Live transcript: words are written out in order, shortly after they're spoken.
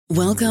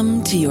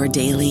Welcome to your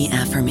daily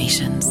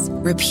affirmations.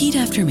 Repeat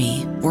after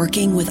me.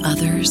 Working with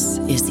others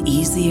is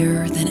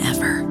easier than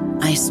ever.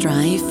 I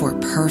strive for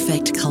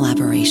perfect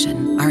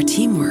collaboration. Our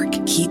teamwork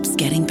keeps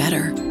getting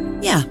better.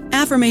 Yeah,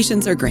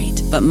 affirmations are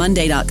great, but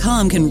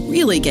Monday.com can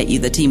really get you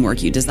the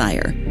teamwork you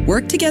desire.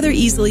 Work together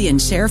easily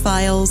and share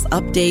files,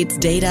 updates,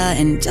 data,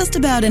 and just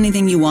about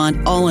anything you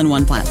want all in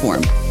one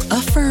platform.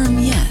 Affirm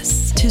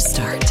yes to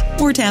start,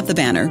 or tap the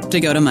banner to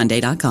go to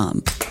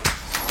Monday.com.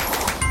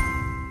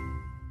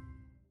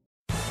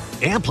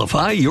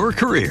 Amplify your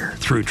career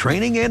through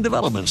training and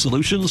development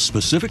solutions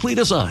specifically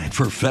designed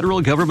for federal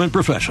government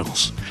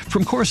professionals.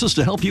 From courses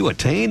to help you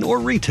attain or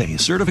retain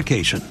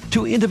certification,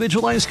 to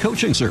individualized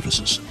coaching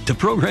services, to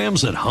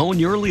programs that hone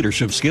your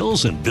leadership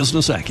skills and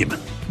business acumen,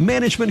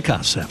 Management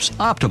Concepts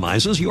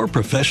optimizes your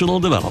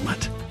professional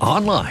development.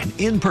 Online,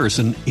 in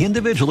person,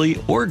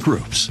 individually, or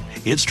groups,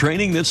 it's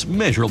training that's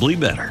measurably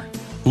better.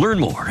 Learn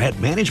more at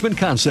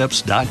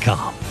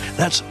managementconcepts.com.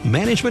 That's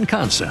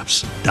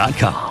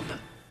managementconcepts.com.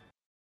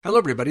 Hello,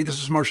 everybody.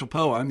 This is Marshall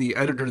Poe. I'm the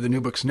editor of the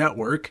New Books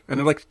Network, and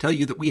I'd like to tell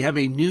you that we have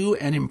a new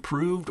and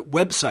improved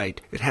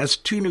website. It has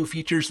 2 new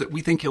features that we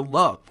think you'll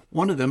love.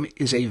 One of them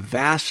is a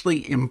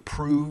vastly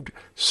improved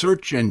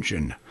search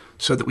engine,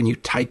 so that when you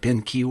type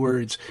in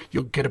keywords,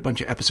 you'll get a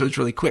bunch of episodes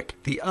really quick.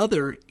 The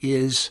other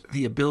is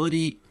the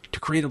ability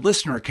to create a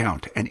listener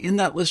account. And in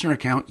that listener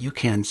account, you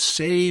can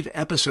save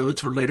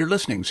episodes for later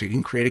listening. So you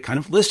can create a kind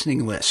of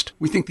listening list.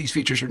 We think these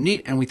features are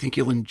neat, and we think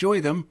you'll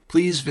enjoy them.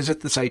 Please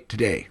visit the site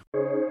today.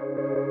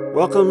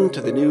 Welcome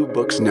to the New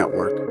Books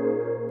Network.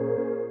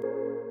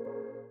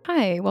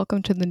 Hi,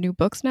 welcome to the New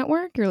Books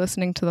Network. You're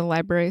listening to the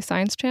Library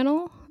Science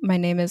Channel. My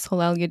name is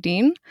Halal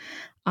Yadin,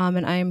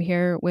 and I am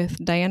here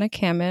with Diana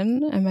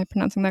Kamin. Am I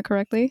pronouncing that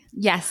correctly?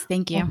 Yes,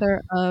 thank you.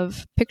 Author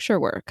of Picture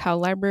Work, How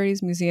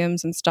Libraries,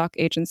 Museums, and Stock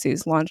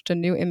Agencies Launched a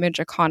New Image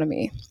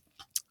Economy.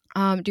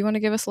 Do you want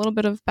to give us a little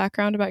bit of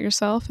background about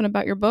yourself and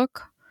about your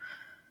book?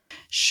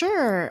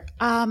 Sure.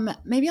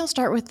 Maybe I'll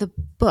start with the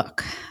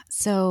book.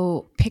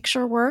 So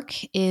Picture Work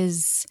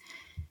is,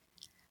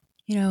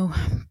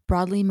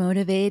 broadly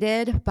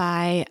motivated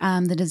by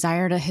the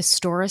desire to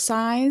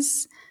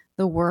historicize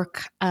the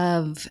work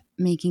of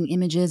making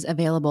images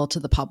available to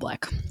the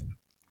public.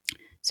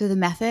 So the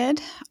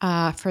method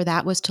for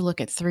that was to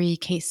look at 3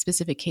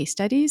 specific case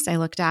studies. I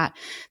looked at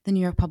the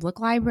New York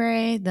Public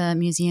Library, the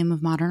Museum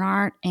of Modern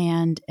Art,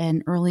 and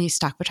an early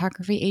stock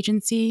photography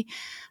agency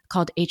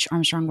called H.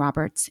 Armstrong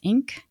Roberts,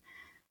 Inc.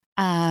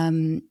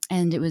 And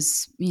it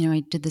was,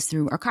 I did this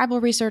through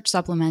archival research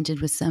supplemented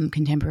with some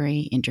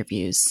contemporary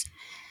interviews.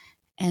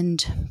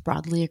 And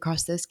broadly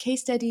across those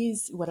case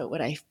studies,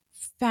 what I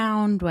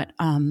found, what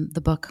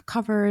the book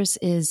covers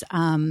is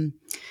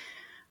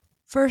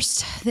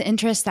first, the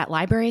interest that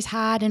libraries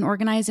had in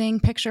organizing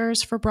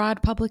pictures for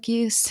broad public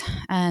use.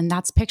 And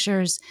that's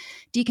pictures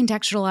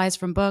decontextualized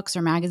from books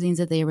or magazines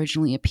that they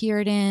originally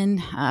appeared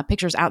in,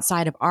 pictures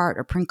outside of art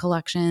or print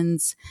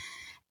collections.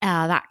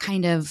 That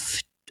kind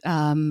of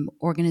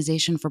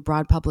organization for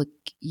broad public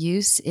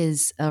use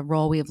is a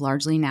role we have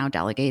largely now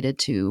delegated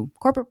to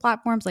corporate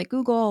platforms like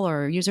Google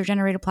or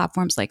user-generated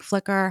platforms like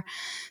Flickr.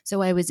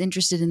 So I was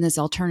interested in this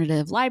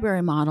alternative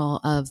library model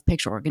of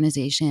picture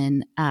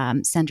organization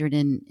centered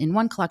in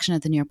one collection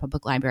at the New York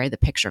Public Library, the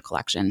Picture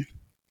Collection.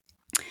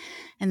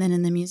 And then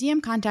in the museum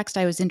context,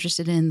 I was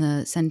interested in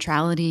the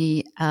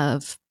centrality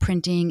of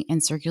printing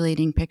and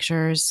circulating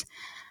pictures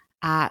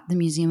at the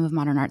Museum of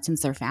Modern Art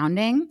since their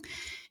founding,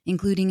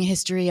 including a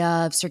history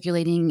of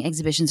circulating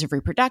exhibitions of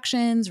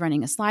reproductions,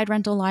 running a slide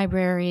rental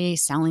library,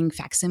 selling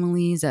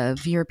facsimiles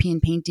of European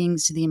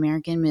paintings to the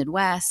American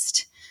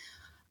Midwest,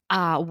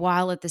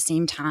 while at the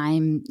same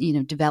time,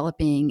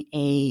 developing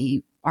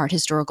a art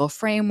historical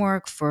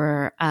framework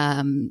for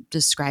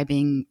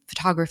describing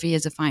photography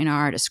as a fine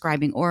art,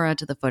 ascribing aura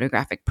to the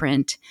photographic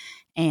print,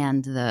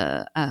 and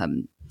the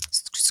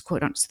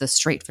quote unquote the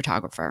straight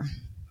photographer,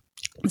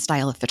 the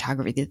style of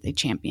photography that they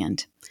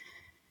championed.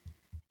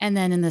 And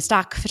then in the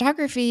stock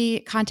photography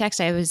context,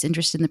 I was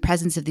interested in the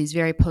presence of these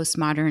very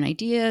postmodern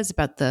ideas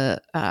about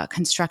the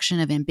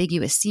construction of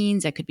ambiguous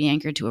scenes that could be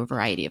anchored to a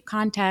variety of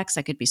contexts,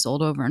 that could be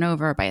sold over and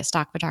over by a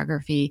stock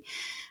photography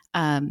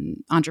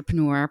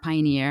entrepreneur,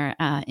 pioneer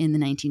in the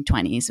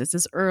 1920s. So it's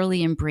this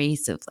early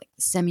embrace of like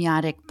the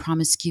semiotic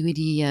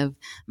promiscuity of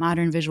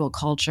modern visual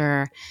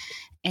culture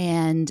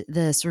and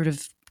the sort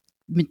of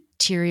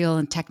material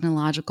and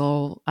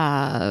technological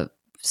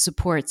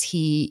supports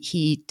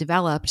he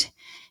developed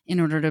in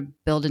order to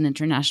build an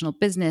international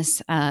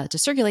business to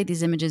circulate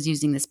these images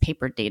using this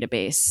paper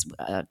database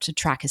to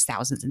track his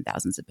thousands and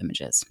thousands of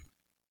images.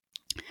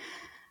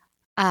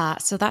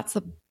 So that's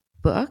the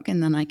book,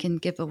 and then I can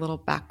give a little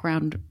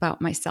background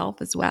about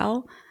myself as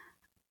well.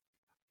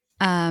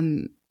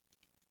 I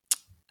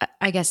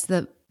guess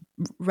the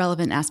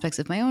relevant aspects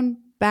of my own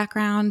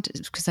background,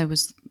 because I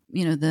was,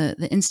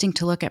 the instinct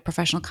to look at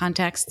professional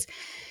contexts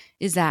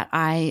is that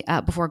I,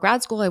 before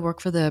grad school, I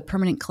worked for the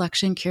permanent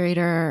collection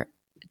curator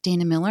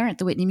Dana Miller at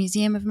the Whitney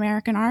Museum of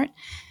American Art.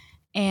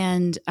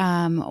 And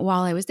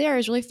while I was there, I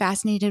was really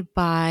fascinated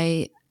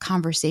by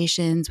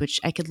conversations,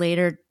 which I could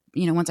later,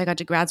 once I got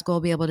to grad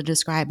school, be able to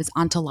describe as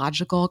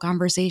ontological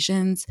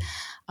conversations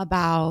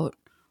about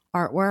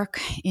artwork,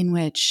 in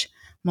which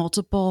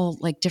multiple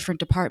different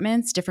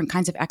departments, different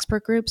kinds of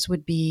expert groups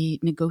would be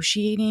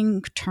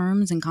negotiating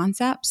terms and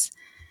concepts.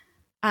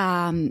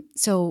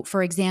 So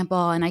for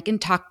example, and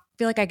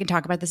feel like I can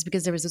talk about this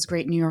because there was this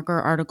great New Yorker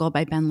article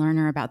by Ben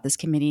Lerner about this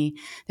committee.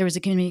 There was a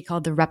committee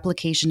called the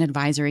Replication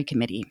Advisory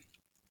Committee.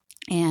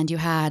 And you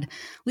had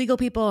legal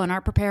people and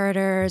art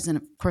preparators and,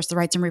 of course, the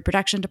Rights and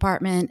Reproduction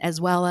Department, as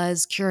well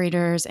as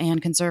curators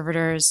and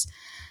conservators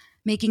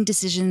making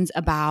decisions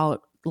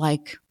about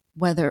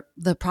whether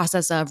the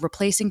process of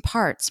replacing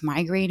parts,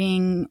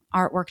 migrating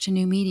artwork to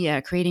new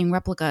media, creating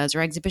replicas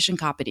or exhibition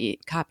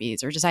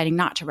copies, or deciding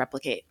not to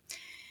replicate.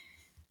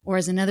 Or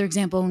as another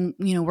example,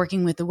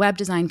 working with the web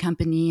design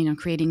company,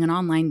 creating an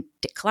online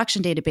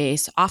collection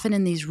database, often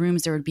in these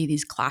rooms, there would be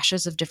these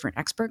clashes of different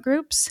expert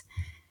groups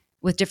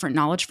with different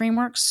knowledge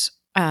frameworks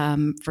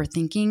for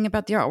thinking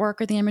about the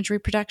artwork or the imagery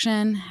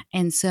production.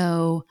 And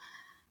so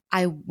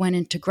I went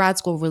into grad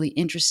school really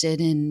interested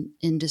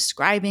in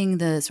describing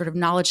the sort of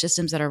knowledge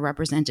systems that are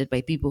represented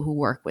by people who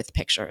work with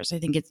pictures. I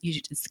think it's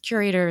the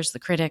curators, the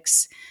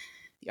critics,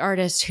 the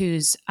artists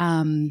whose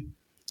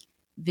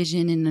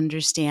vision and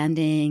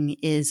understanding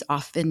is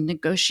often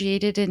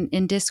negotiated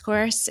in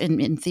discourse,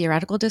 in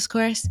theoretical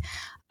discourse,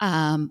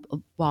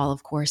 while,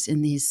 of course,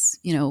 in these,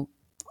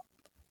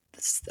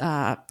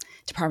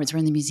 departments where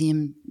in the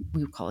museum,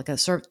 we would call it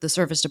the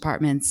service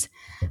departments,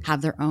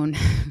 have their own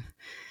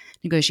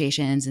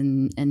negotiations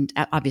and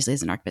obviously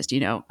as an archivist,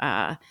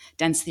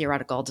 dense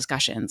theoretical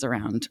discussions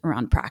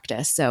around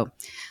practice. So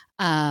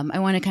I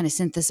want to kind of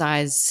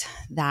synthesize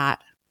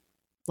that,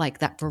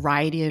 that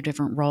variety of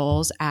different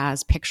roles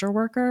as picture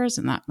workers.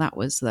 And that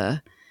was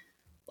the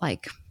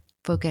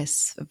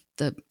focus of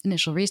the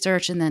initial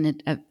research. And then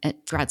it,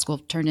 at grad school,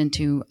 turned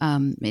into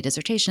a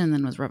dissertation and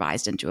then was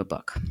revised into a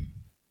book.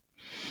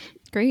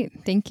 Great.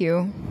 Thank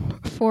you.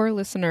 For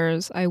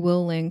listeners, I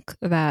will link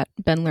that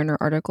Ben Lerner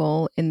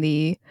article in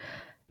the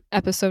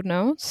episode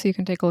notes, so you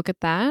can take a look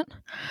at that.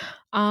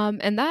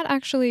 And that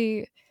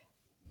actually,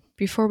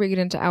 before we get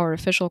into our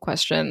official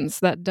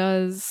questions, that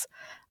does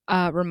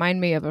remind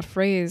me of a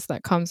phrase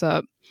that comes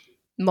up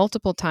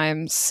multiple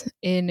times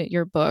in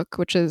your book,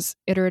 which is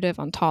iterative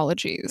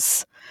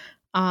ontologies.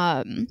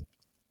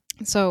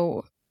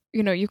 So,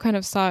 you kind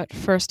of saw it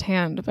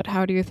firsthand, but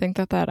how do you think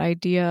that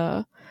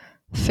idea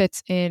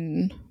fits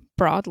in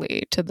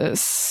broadly to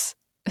this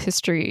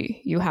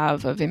history you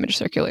have of image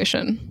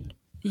circulation?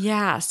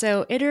 Yeah,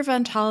 so iterative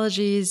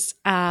ontologies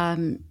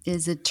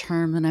is a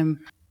term that I'm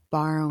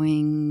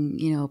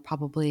borrowing,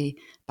 probably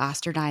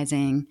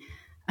bastardizing,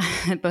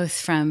 both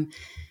from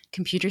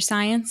computer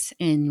science,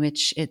 in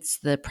which it's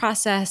the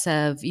process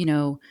of,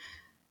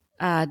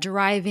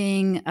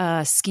 deriving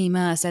a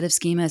set of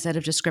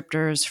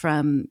descriptors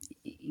from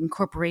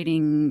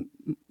incorporating,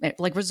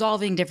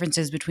 resolving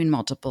differences between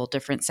multiple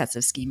different sets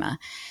of schema.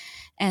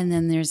 And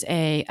then there's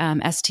a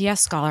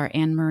STS scholar,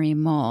 Anne-Marie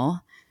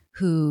Moll,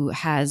 who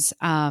has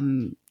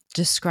who's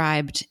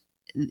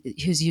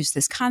used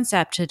this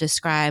concept to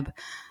describe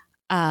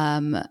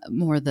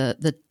more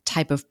the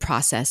type of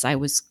process I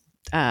was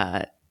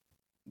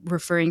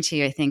referring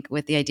to, I think,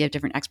 with the idea of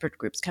different expert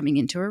groups coming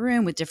into a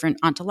room with different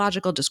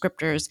ontological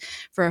descriptors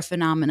for a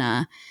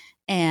phenomena,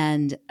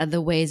 and the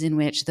ways in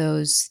which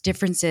those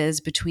differences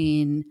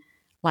between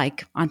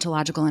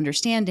ontological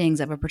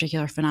understandings of a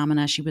particular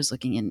phenomena, she was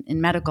looking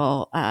in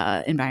medical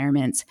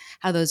environments,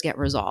 how those get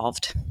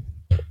resolved.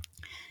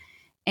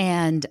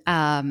 And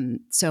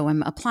so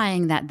I'm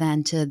applying that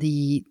then to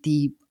the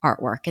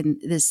artwork. And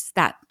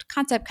that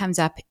concept comes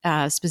up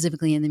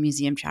specifically in the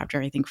museum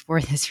chapter, I think,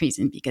 for this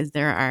reason, because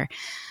there are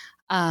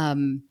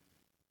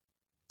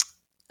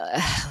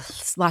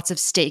lots of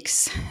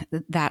stakes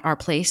that are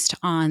placed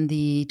on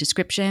the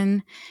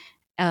description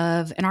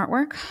of an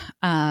artwork.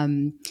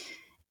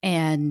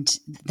 And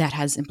that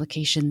has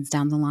implications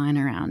down the line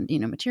around,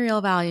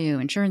 material value,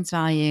 insurance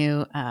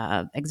value,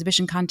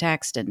 exhibition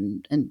context,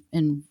 and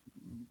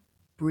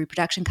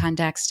reproduction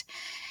context.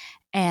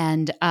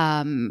 And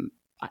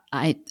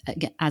I,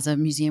 again, as a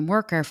museum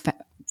worker,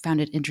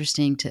 found it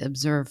interesting to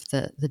observe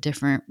the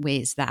different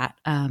ways that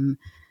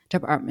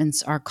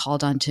departments are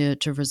called on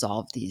to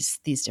resolve these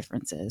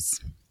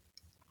differences,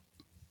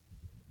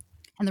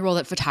 and the role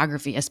that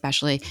photography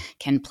especially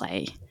can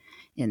play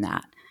in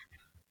that.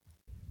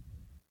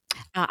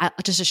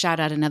 Just to shout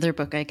out another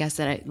book, I guess,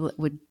 that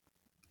would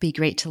be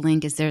great to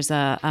link is there's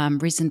a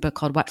recent book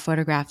called What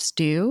Photographs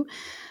Do,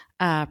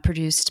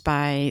 produced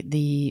by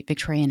the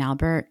Victoria and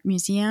Albert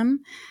Museum,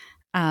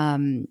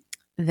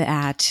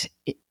 that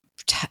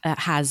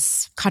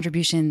has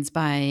contributions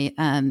by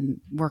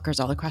workers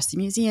all across the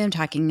museum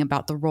talking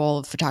about the role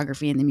of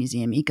photography in the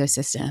museum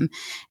ecosystem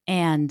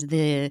and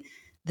the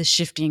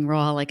shifting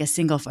role a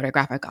single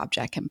photographic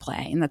object can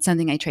play. And that's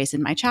something I trace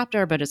in my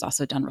chapter, but is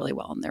also done really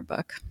well in their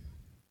book.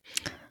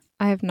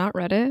 I have not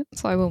read it,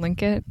 so I will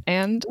link it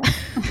and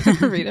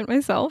read it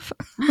myself.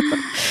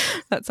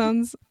 That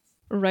sounds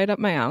right up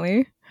my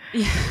alley.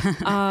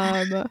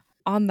 Yeah.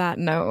 On that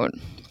note,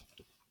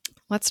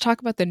 let's talk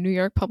about the New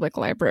York Public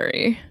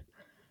Library.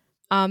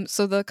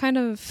 So the kind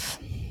of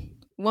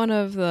one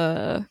of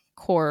the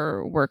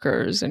core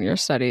workers in your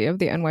study of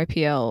the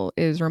NYPL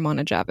is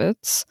Romana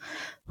Javits,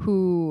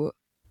 who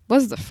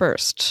was the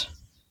first.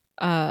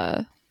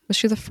 Was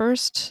she the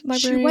first She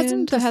librarian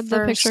wasn't to the have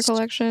the picture first.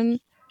 collection?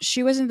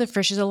 She wasn't the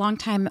first. She's a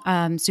longtime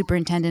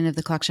superintendent of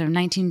the collection of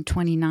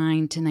 1929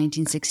 to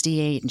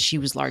 1968, and she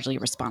was largely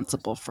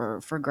responsible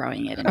for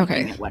growing it and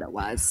making it what it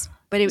was.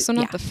 But it, So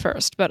not yeah, the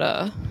first, but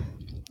a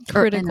an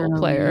critical early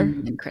player.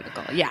 and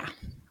critical. Yeah.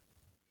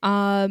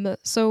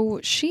 So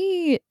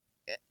she,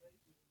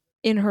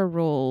 in her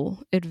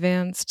role,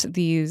 advanced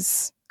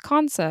these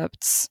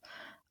concepts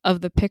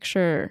of the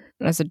picture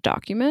as a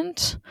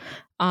document,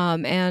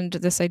 and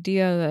this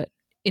idea that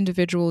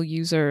individual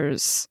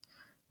users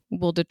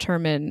will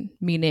determine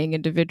meaning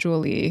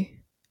individually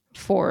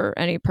for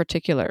any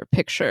particular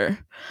picture.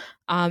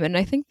 And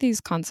I think these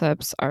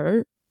concepts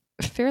are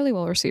fairly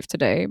well received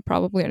today.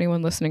 Probably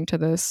anyone listening to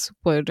this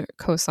would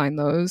co-sign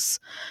those.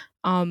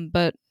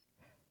 But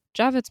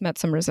Javits met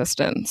some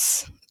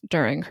resistance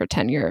during her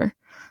tenure.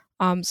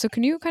 So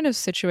can you kind of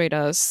situate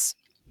us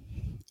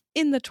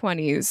in the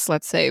 20s,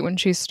 let's say, when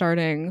she's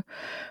starting?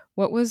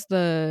 What was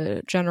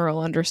the general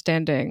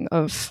understanding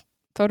of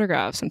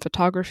photographs and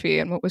photography,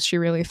 and what was she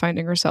really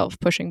finding herself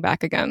pushing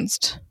back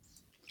against?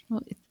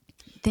 Well,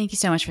 thank you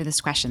so much for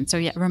this question. So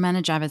yeah,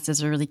 Romana Javits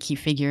is a really key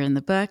figure in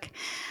the book.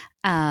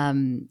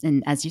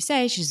 And as you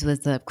say, she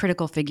was the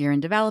critical figure in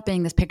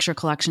developing this picture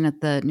collection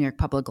at the New York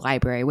Public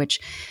Library,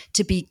 which,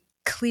 to be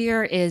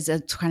clear, is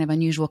a kind of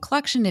unusual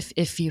collection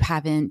if you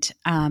haven't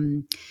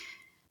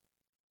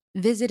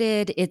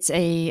visited. It's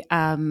a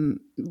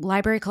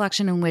library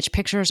collection in which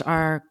pictures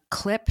are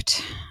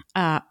clipped,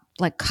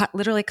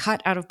 literally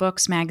cut out of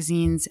books,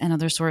 magazines, and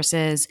other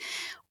sources,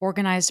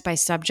 organized by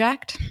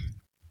subject,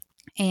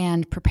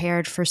 and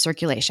prepared for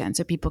circulation.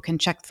 So people can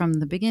check from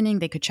the beginning,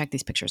 they could check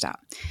these pictures out.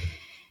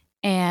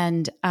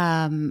 And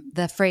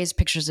the phrase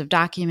pictures of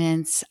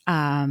documents,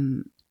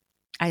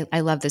 I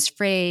love this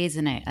phrase,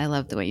 and I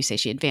love the way you say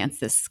she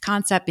advanced this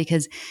concept,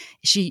 because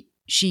she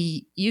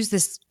used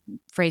this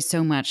phrase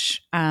so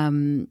much.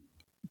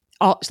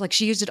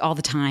 She used it all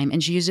the time,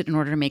 and she used it in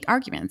order to make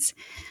arguments.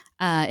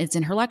 It's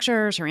in her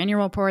lectures, her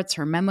annual reports,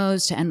 her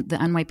memos to the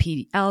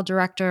NYPL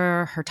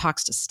director, her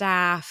talks to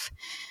staff.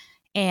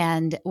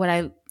 And what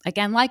I,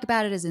 again, like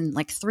about it is, in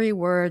like 3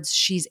 words,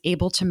 she's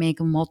able to make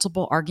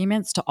multiple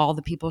arguments to all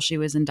the people she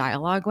was in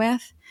dialogue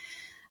with.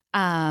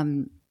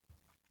 And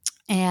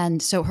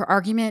so her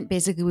argument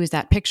basically was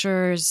that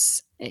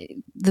pictures,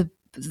 the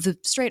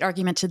straight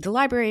argument to the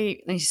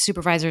library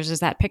supervisors is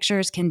that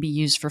pictures can be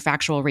used for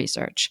factual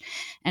research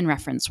and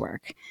reference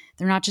work.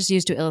 They're not just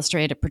used to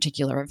illustrate a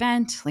particular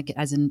event, like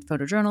as in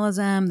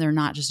photojournalism. They're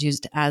not just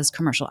used as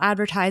commercial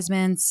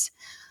advertisements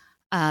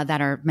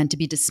that are meant to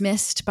be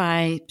dismissed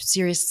by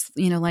serious,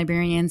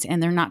 librarians.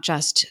 And they're not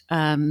just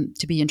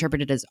to be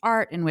interpreted as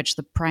art, in which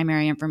the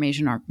primary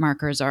information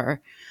markers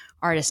are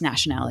artist,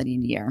 nationality,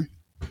 and year.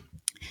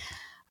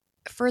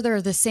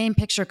 Further, the same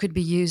picture could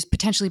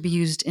potentially be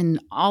used in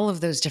all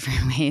of those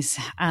different ways.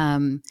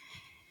 And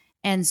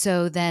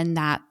so then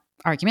that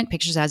argument,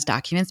 pictures as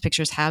documents,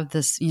 pictures have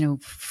this,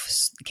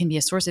 can be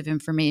a source of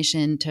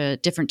information to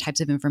different types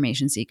of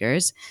information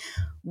seekers,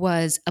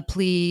 was a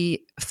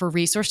plea for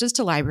resources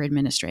to library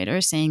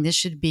administrators, saying this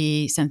should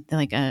be something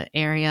like an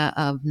area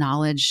of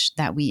knowledge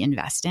that we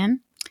invest in.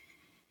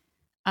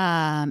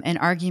 An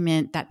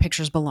argument that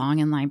pictures belong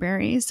in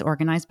libraries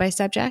organized by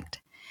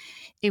subject.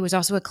 It was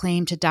also a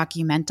claim to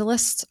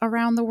documentalists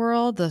around the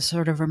world, the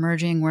sort of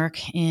emerging work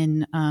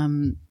in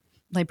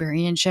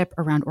librarianship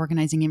around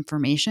organizing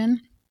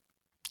information.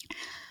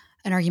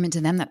 An argument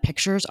to them that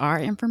pictures are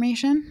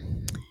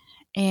information.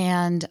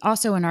 And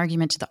also an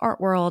argument to the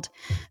art world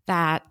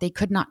that they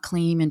could not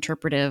claim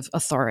interpretive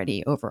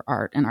authority over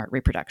art and art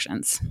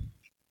reproductions.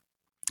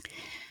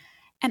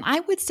 And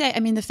I would say,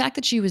 the fact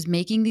that she was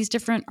making these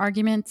different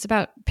arguments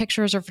about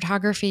pictures or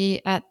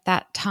photography at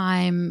that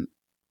time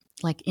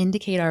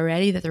indicate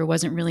already that there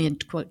wasn't really a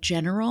quote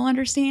general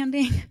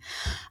understanding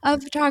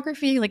of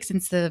photography,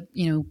 since the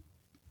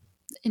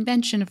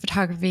invention of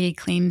photography,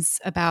 claims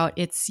about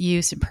its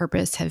use and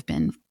purpose have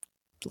been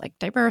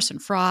diverse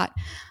and fraught.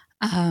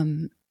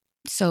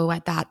 So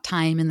at that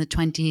time in the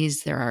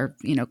 20s, there are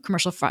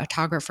commercial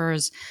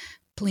photographers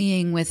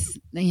pleading with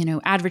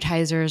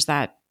advertisers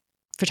that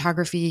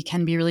photography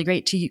can be really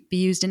great to be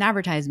used in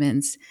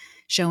advertisements,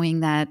 showing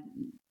that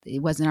it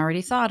wasn't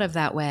already thought of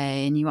that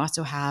way. And you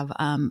also have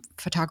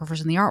photographers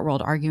in the art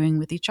world arguing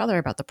with each other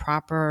about the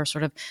proper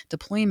sort of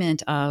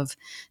deployment of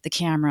the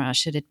camera.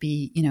 Should it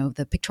be,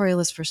 the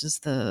pictorialist versus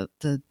the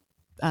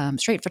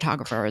straight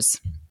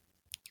photographers?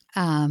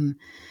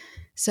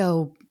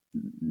 So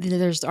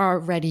there's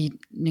already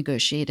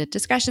negotiated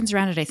discussions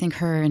around it. I think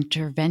her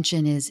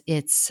intervention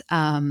is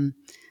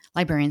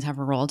librarians have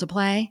a role to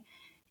play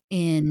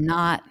in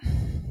not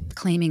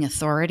claiming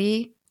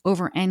authority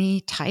over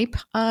any type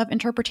of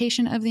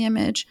interpretation of the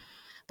image,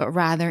 but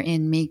rather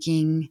in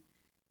making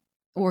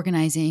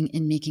organizing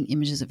and making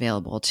images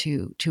available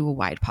to a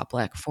wide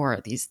public for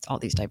all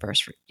these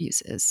diverse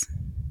uses.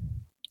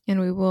 And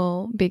we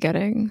will be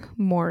getting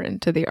more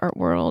into the art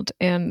world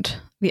and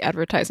the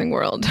advertising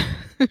world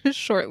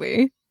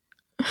shortly.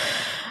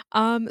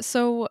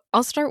 So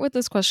I'll start with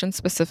this question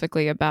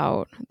specifically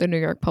about the New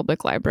York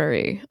Public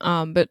Library.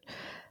 But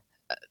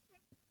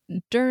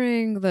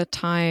during the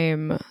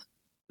time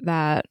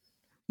that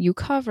you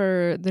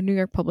cover, the New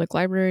York Public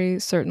Library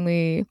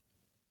certainly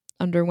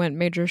underwent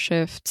major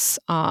shifts.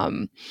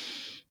 And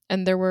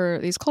there were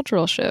these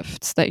cultural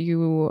shifts that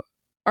you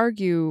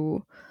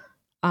argue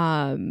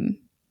the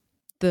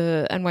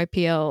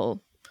NYPL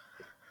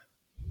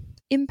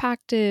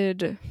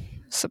impacted,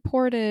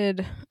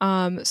 supported.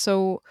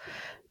 So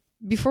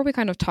before we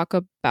kind of talk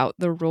about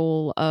the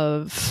role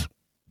of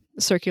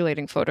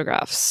circulating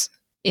photographs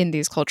in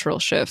these cultural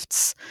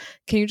shifts,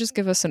 can you just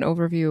give us an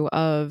overview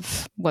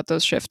of what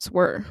those shifts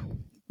were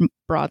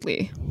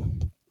broadly?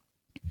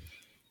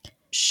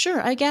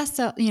 Sure. I guess,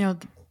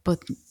 both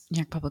New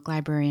York Public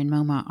Library and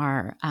MoMA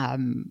are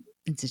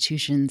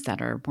institutions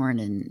that are born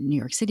in New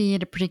York City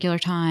at a particular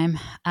time,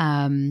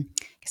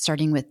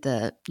 starting with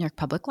the New York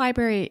Public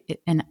Library.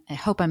 And I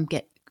hope I'm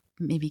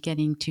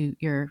getting to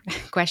your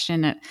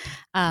question,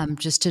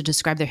 just to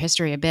describe their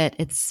history a bit.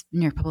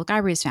 New York Public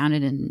Library was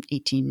founded in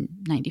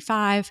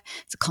 1895.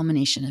 It's a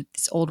culmination of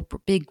this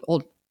big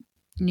old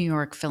New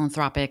York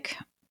philanthropic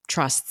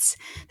trusts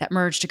that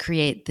merge to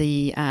create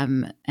the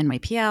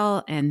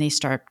NYPL, and they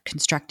start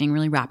constructing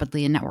really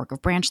rapidly a network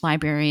of branch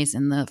libraries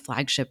in the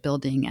flagship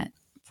building at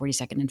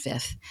 42nd and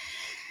 5th.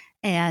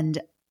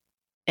 And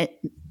it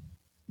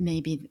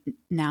maybe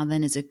now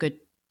then is a good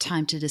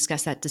time to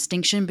discuss that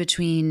distinction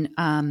between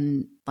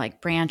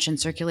like branch and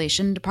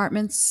circulation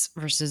departments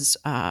versus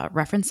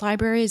reference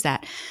libraries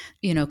that,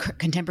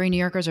 contemporary New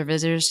Yorkers or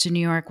visitors to New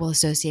York will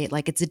associate.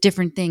 Like, it's a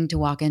different thing to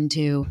walk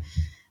into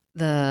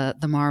the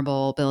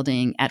Marble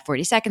building at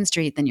 42nd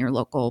Street than your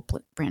local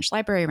branch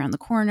library around the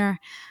corner.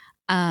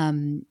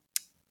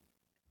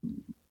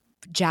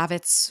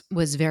 Javits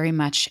was very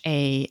much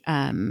a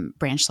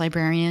branch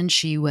librarian.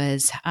 She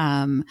was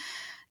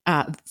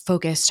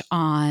focused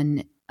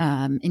on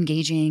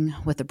engaging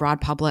with the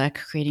broad public,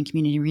 creating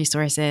community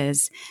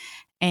resources.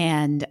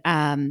 And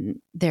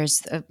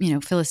there's,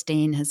 Phyllis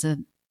Dane has a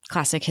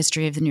classic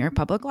history of the New York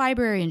Public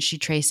Library, and she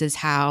traces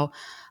how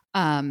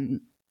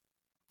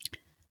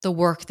the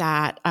work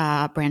that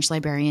branch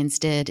librarians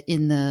did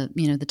in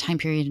the time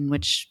period in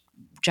which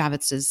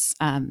Javits is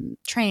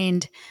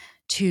trained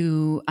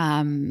to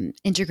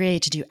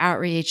integrate, to do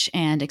outreach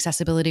and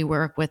accessibility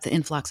work with the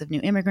influx of new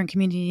immigrant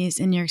communities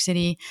in New York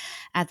City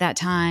at that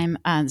time.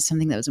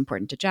 Something that was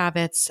important to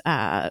Javits.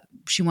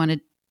 She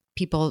wanted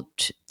people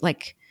to,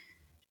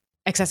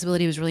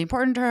 accessibility was really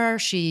important to her.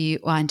 She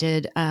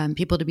wanted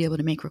people to be able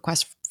to make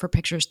requests for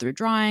pictures through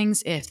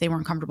drawings if they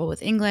weren't comfortable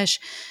with English.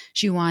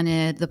 She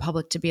wanted the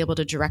public to be able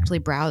to directly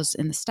browse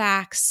in the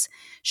stacks.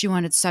 She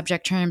wanted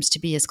subject terms to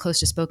be as close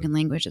to spoken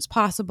language as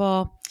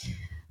possible.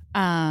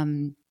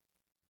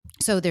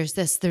 So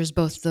there's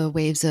both the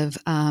waves of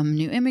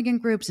new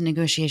immigrant groups and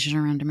negotiation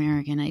around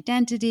American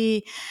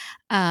identity,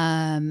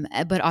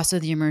 but also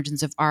the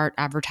emergence of art,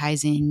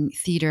 advertising,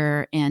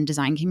 theater, and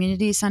design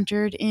communities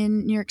centered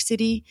in New York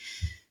City.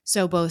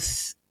 So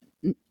both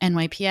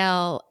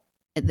NYPL,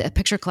 the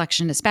picture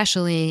collection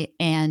especially,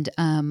 and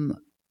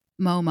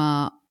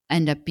MoMA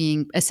end up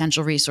being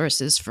essential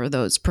resources for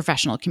those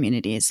professional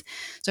communities.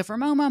 So for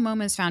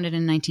MoMA is founded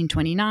in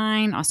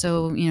 1929,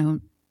 also,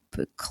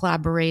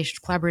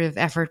 collaborative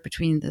effort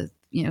between the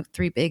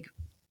three big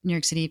New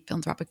York City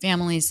philanthropic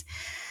families,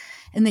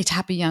 and they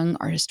tap a young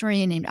art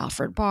historian named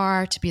Alfred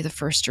Barr to be the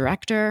first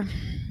director.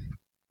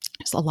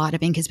 So a lot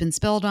of ink has been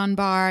spilled on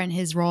Barr and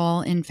his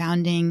role in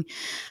founding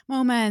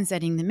MoMA and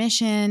setting the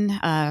mission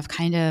of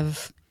kind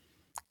of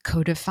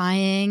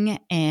codifying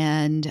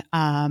and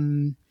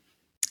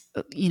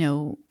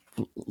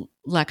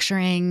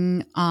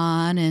lecturing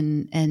on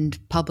and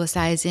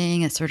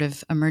publicizing a sort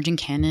of emerging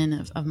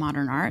canon of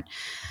modern art.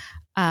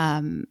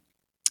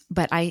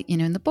 But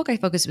in the book, I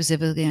focus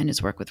specifically on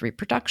his work with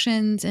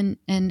reproductions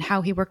and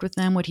how he worked with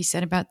them, what he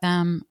said about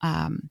them.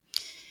 I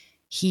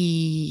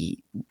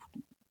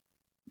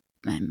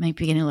might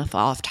be getting a little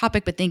off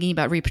topic, but thinking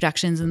about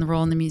reproductions and the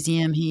role in the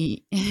museum,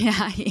 he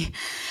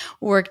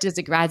worked as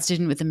a grad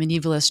student with the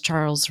medievalist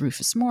Charles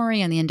Rufus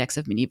Morey on the Index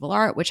of Medieval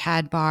Art, which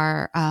had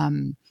Barr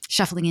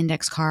shuffling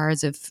index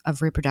cards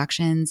of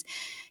reproductions.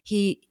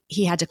 He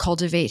had to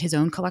cultivate his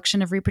own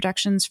collection of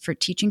reproductions for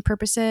teaching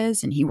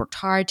purposes, and he worked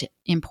hard to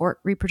import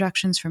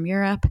reproductions from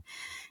Europe.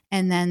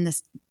 And then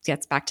this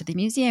gets back to the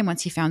museum.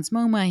 Once he founds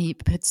MoMA, he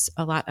puts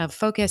a lot of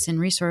focus and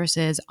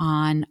resources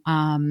on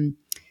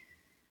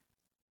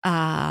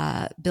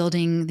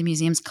building the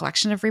museum's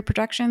collection of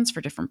reproductions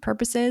for different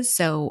purposes.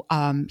 So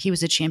he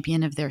was a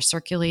champion of their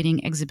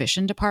circulating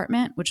exhibition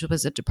department, which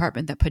was a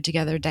department that put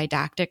together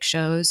didactic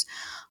shows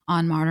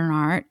on modern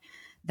art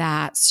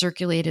that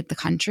circulated the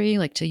country,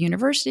 like to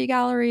university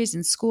galleries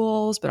and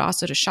schools, but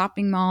also to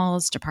shopping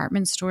malls,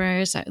 department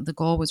stores. The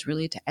goal was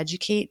really to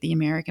educate the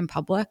American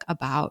public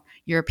about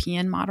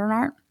European modern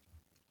art.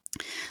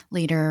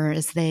 Later,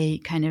 as they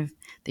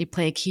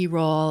play a key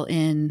role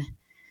in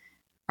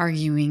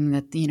arguing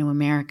that,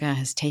 America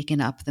has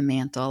taken up the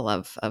mantle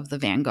of the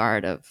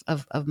vanguard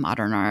of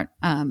modern art.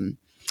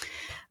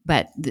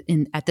 But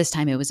at this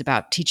time, it was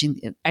about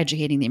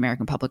educating the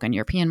American public on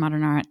European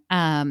modern art.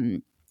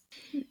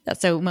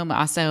 So MoMA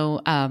also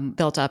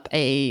built up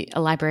a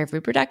library of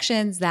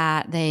reproductions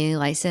that they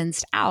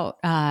licensed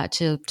out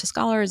to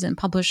scholars and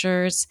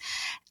publishers,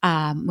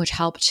 which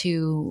helped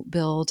to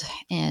build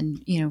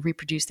and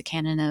reproduce the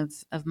canon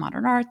of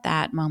modern art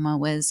that MoMA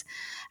was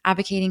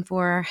advocating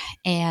for.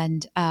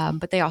 And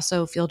but they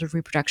also fielded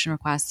reproduction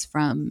requests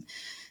from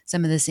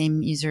some of the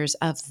same users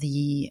of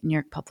the New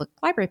York Public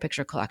Library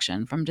picture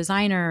collection, from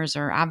designers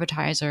or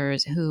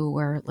advertisers who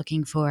were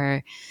looking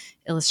for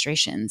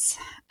illustrations.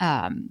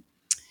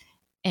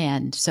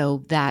 And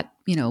so that,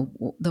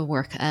 the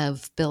work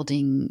of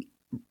building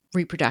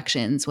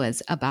reproductions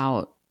was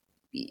about,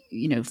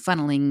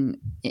 funneling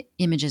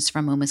images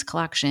from MoMA's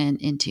collection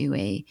into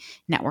a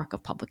network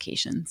of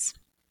publications.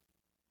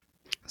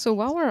 So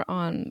while we're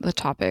on the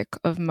topic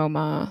of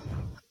MoMA,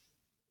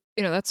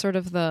 that's sort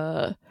of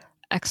the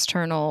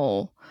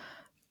external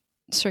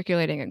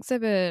circulating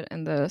exhibit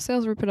and the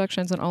sales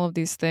reproductions and all of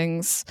these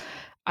things.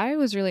 I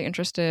was really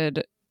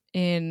interested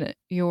in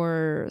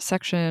your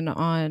section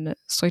on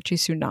Soichi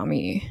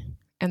Tsunami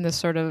and the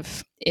sort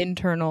of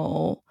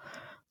internal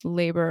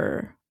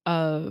labor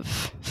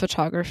of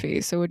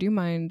photography. So would you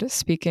mind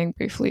speaking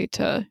briefly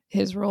to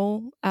his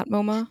role at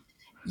MoMA?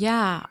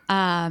 Yeah.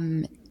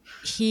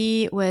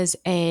 He was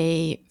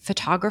a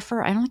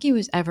photographer. I don't think he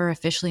was ever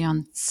officially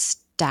on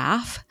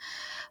staff,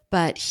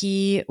 but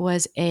he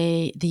was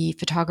the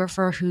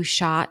photographer who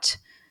shot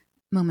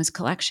MoMA's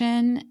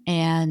collection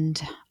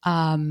and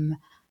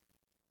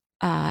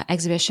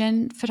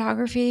exhibition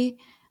photography.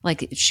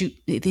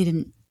 They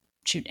didn't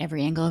shoot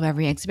every angle of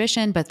every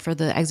exhibition, but for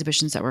the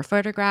exhibitions that were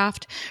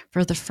photographed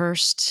for the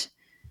first,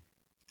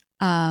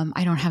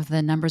 I don't have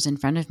the numbers in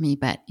front of me,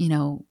 but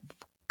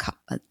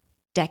a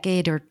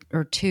decade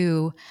or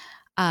two,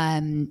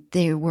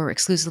 they were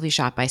exclusively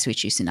shot by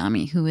Soichi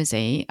Tsunami, who is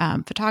a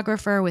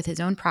photographer with his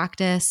own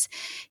practice.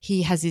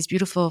 He has these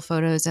beautiful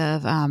photos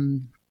of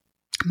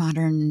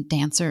modern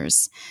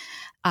dancers.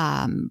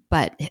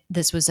 But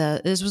this was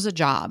a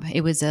job.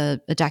 It was a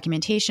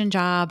documentation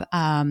job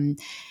and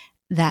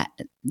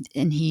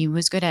he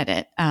was good at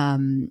it.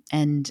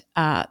 And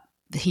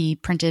he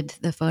printed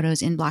the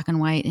photos in black and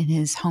white in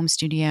his home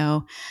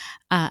studio.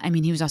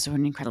 He was also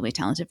an incredibly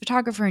talented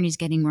photographer, and he's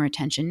getting more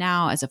attention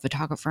now as a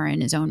photographer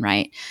in his own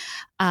right.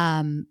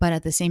 But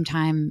at the same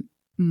time,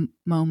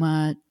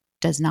 MoMA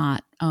does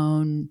not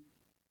own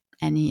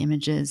any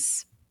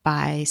images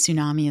by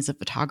Tsunami as a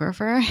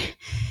photographer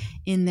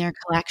in their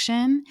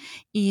collection,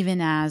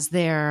 even as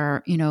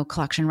their,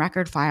 collection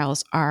record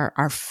files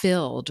are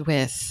filled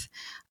with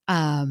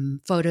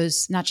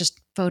photos, not just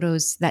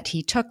photos that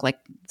he took, like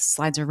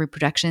slides or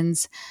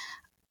reproductions,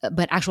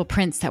 but actual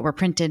prints that were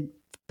printed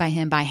by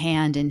him by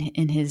hand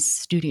in his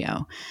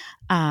studio.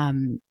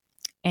 And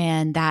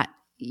that,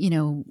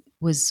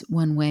 was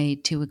one way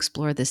to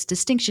explore this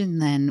distinction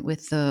then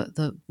with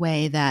the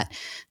way that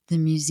the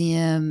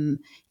museum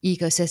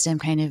ecosystem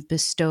kind of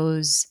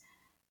bestows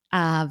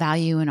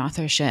value and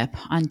authorship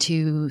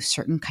onto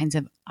certain kinds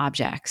of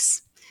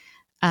objects.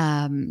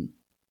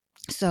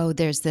 So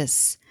there's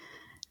this,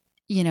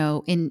 in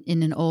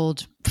an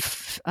old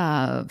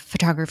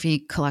photography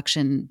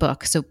collection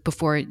book. So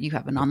before you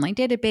have an online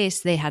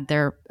database, they had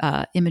their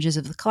images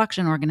of the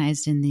collection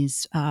organized in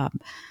these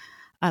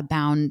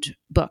bound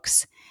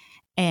books.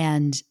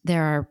 And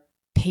there are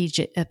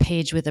a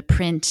page with a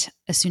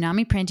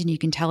Tsunami print, and you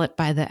can tell it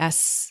by the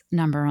S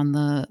number on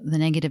the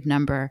negative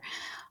number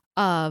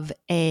of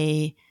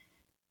a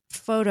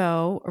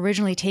photo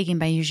originally taken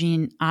by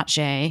Eugene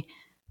Atget,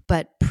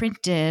 but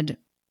printed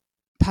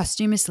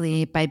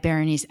posthumously by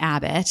Berenice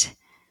Abbott.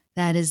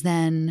 That is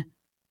then,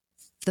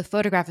 the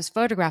photograph is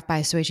photographed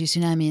by Soichi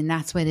Tsunami, and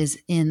that's what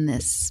is in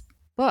this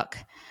book.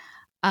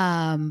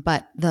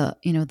 But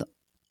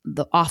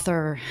the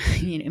author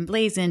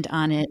emblazoned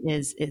on it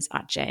is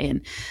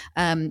Atget,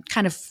 and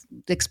kind of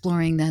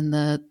exploring then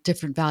the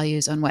different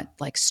values on what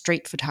like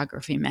straight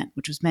photography meant,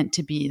 which was meant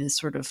to be this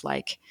sort of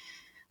like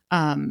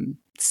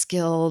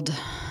skilled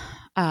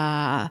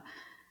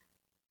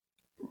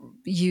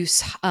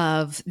use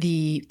of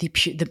the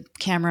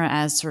camera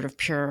as sort of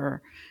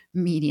pure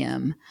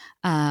medium,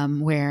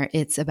 where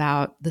it's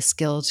about the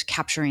skilled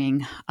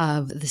capturing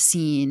of the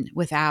scene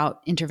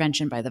without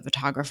intervention by the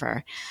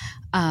photographer.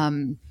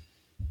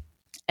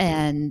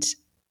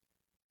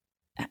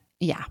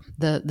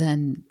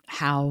 Then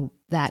how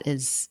that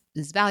is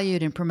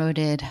valued and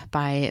promoted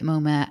by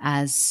MoMA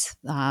as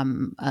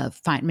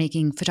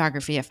making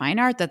photography a fine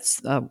art.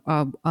 That's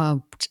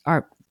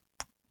art,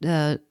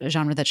 a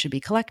genre that should be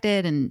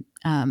collected and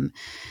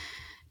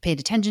paid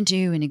attention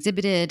to and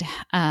exhibited,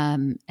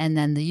 and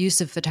then the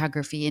use of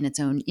photography in its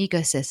own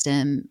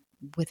ecosystem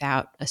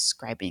without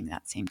ascribing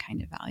that same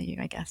kind of value,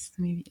 I guess.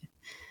 Maybe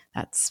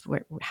that's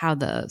how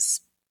the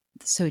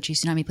Soichi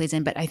tsunami plays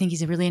in. But I think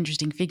he's a really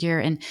interesting figure.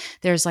 And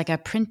there's like a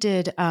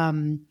printed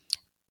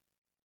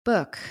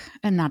book,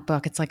 and not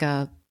book, it's like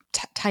a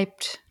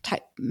typed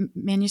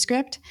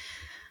manuscript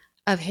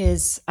of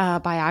his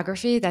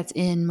biography that's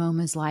in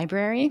MoMA's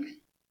library.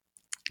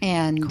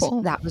 And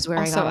cool. That was where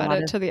also I got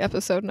add it to the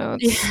episode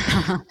notes.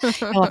 Yeah.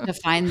 I'll have to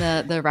find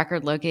the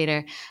record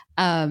locator.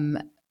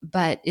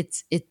 But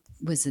it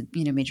was a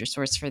major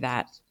source for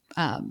that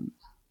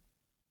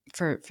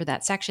for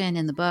that section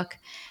in the book.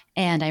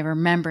 And I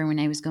remember when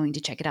I was going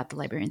to check it out, the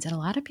librarian said a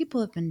lot of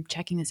people have been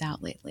checking this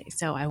out lately.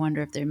 So I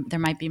wonder if there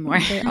might be more.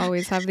 They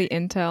always have the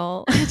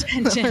intel.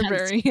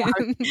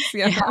 Librarians.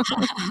 Yeah.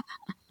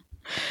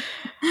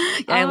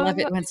 I love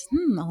it when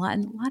a lot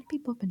of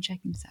people have been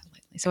checking this out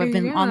lately. So I've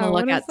been on the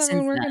lookout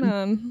since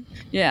then.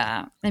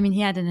 Yeah. I mean,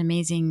 he had an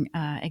amazing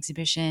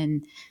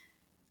exhibition.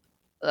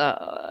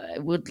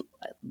 Let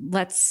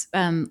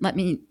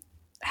me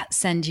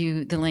send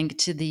you the link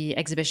to the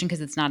exhibition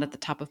because it's not at the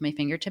top of my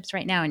fingertips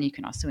right now, and you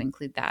can also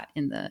include that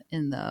in the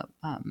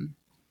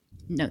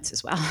notes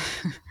as well.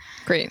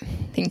 Great,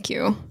 thank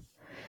you.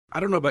 I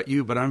don't know about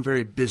you, but I'm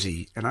very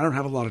busy and I don't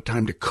have a lot of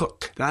time to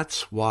cook.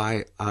 That's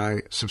why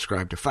I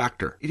subscribe to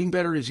Factor. Eating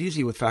better is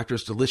easy with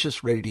Factor's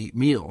delicious, ready-to-eat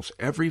meals.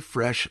 Every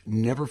fresh,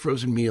 never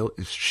frozen meal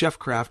is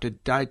chef-crafted,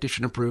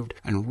 dietitian approved,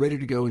 and ready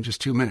to go in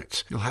just 2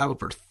 minutes. You'll have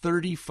over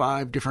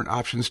 35 different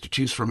options to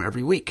choose from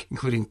every week,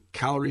 including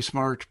Calorie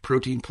Smart,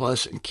 Protein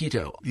Plus, and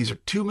Keto. These are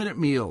 2-minute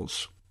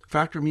meals.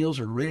 Factor meals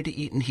are ready to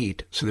eat and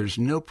heat, so there's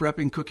no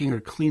prepping, cooking,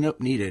 or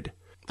cleanup needed.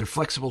 They're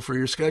flexible for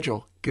your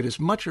schedule. Get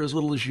as much or as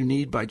little as you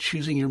need by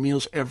choosing your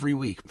meals every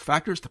week.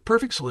 Factor is the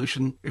perfect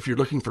solution if you're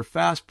looking for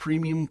fast,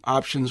 premium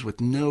options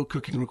with no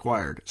cooking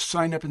required.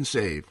 Sign up and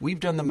save. We've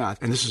done the math,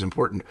 and this is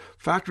important.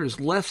 Factor is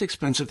less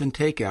expensive than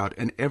takeout,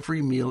 and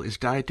every meal is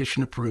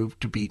dietitian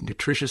approved to be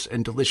nutritious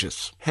and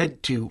delicious.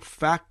 Head to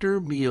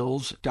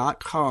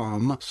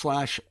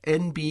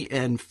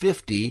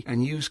factormeals.com/NBN50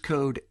 and use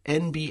code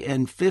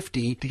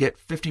NBN50 to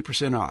get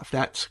 50% off.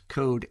 That's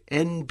code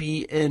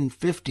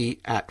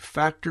NBN50 at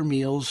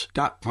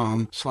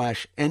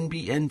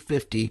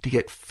factormeals.com/NBN50 to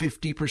get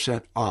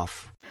 50%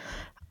 off.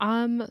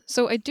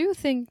 So I do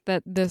think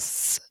that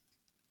this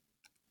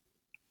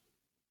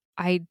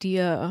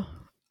idea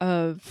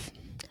of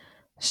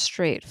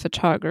straight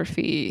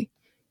photography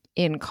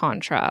in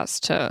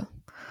contrast to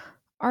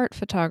art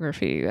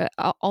photography,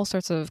 all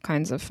sorts of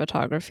kinds of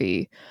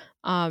photography,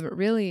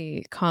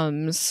 really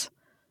comes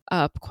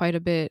up quite a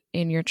bit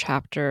in your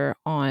chapter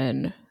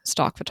on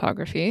stock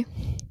photography,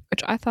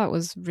 which I thought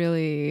was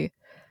really,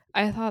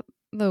 I thought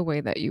the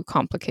way that you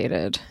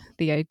complicated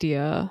the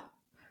idea,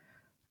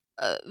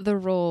 the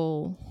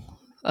role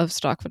of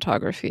stock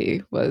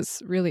photography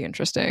was really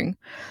interesting.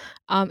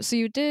 So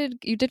you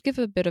did give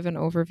a bit of an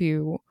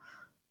overview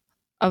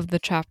of the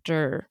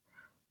chapter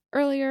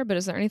earlier, but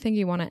is there anything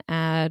you want to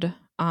add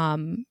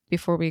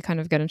before we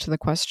kind of get into the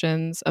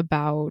questions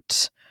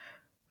about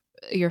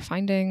your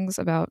findings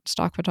about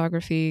stock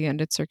photography and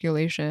its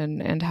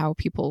circulation and how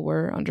people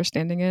were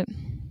understanding it?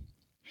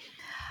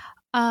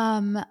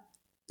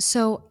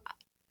 So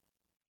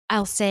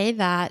I'll say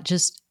that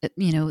just,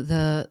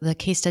 the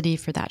case study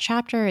for that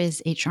chapter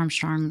is H.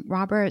 Armstrong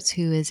Roberts,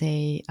 who is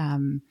a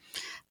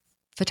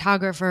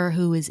photographer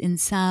who is in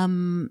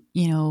some,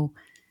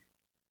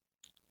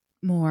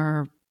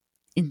 more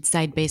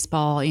inside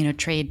baseball,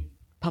 trade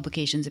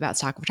publications about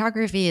stock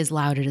photography, is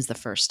lauded as the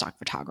first stock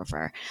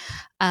photographer.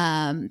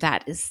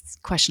 That is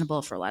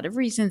questionable for a lot of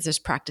reasons. There's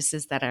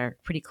practices that are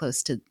pretty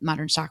close to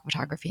modern stock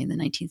photography in the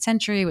 19th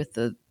century with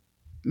the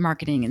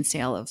marketing and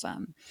sale of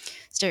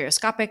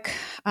stereoscopic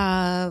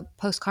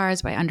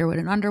postcards by Underwood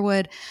and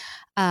Underwood.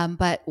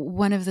 But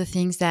one of the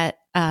things that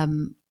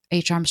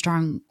H.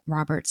 Armstrong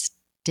Roberts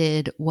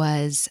did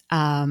was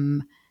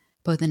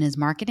both in his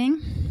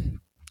marketing,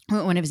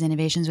 one of his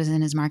innovations was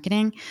in his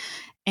marketing,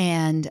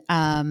 and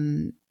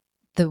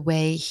the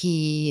way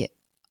he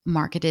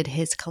marketed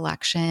his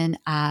collection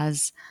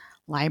as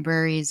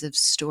libraries of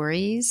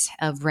stories,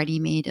 of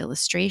ready-made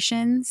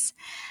illustrations,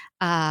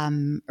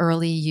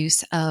 early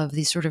use of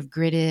these sort of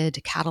gridded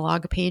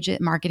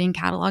marketing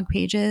catalog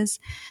pages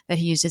that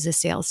he used as a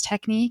sales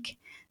technique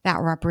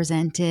that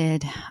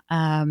represented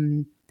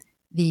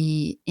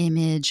the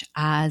image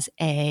as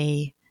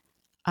a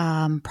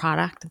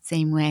product, the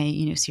same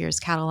way, Sears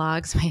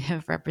catalogs might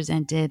have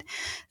represented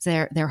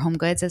their home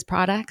goods as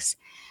products.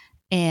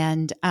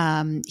 And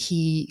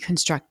he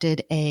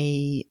constructed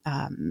a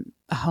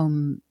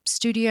home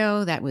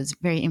studio that was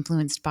very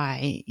influenced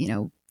by,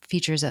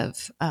 features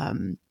of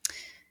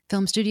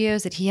film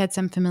studios that he had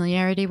some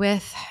familiarity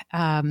with.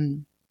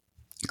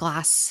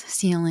 Glass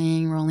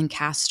ceiling, rolling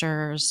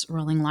casters,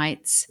 rolling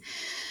lights,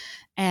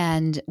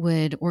 and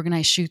would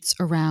organize shoots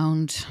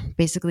around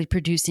basically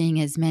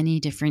producing as many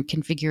different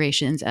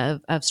configurations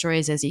of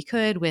stories as he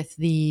could with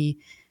the,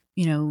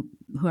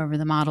 whoever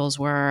the models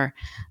were,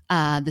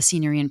 the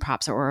scenery and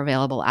props that were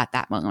available at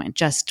that moment,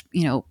 just,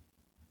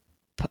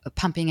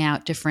 pumping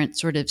out different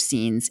sort of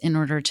scenes in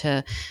order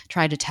to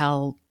try to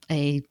tell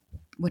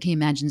what he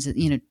imagines,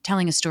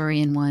 telling a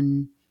story in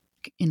one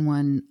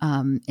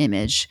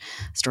image,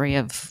 story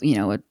of,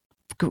 a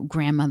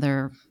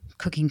grandmother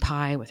cooking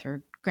pie with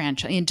her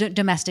grandchild,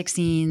 domestic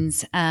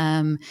scenes,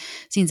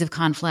 scenes of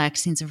conflict,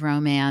 scenes of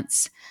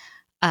romance,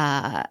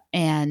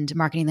 and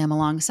marketing them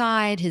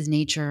alongside his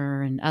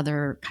nature and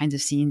other kinds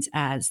of scenes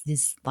as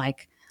this,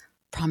 like,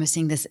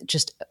 promising this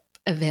just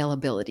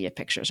availability of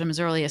pictures. From his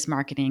earliest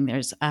marketing,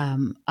 there's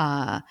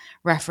a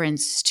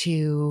reference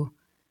to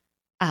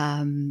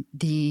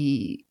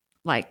the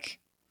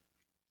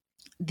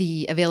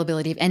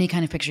availability of any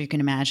kind of picture you can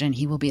imagine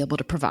he will be able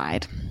to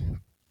provide.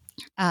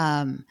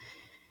 And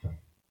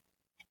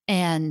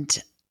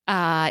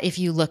if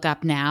you look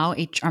up now,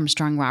 H.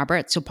 Armstrong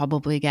Roberts, you'll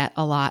probably get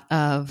a lot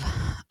of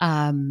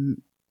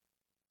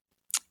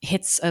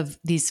hits of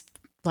these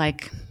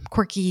like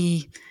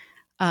quirky,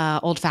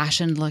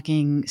 old-fashioned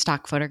looking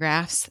stock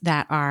photographs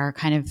that are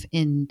kind of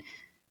in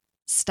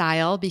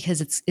style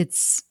because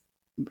it's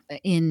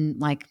in,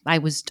 like, I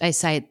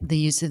cite the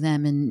use of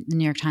them in the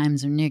New York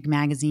Times or New York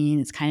Magazine.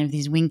 It's kind of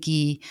these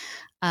winky,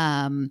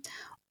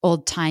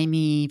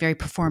 old-timey, very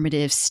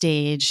performative,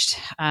 staged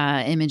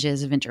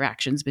images of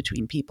interactions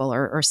between people,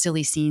 or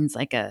silly scenes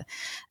like a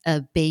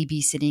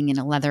baby sitting in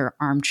a leather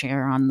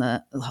armchair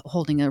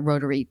holding a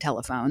rotary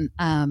telephone.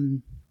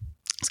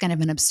 It's kind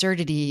of an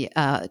absurdity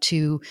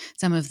to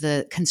some of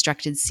the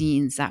constructed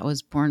scenes that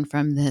was born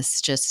from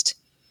this just,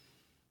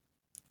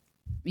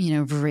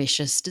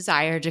 voracious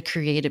desire to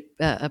create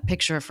a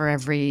picture for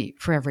every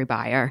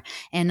buyer.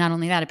 And not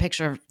only that, a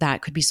picture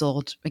that could be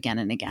sold again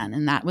and again.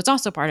 And that was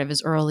also part of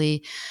his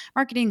early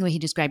marketing, the way he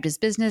described his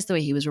business, the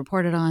way he was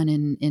reported on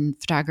in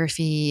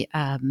photography,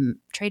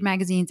 trade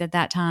magazines at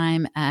that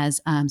time,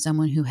 as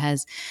someone who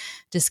has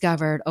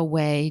discovered a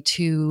way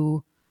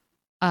to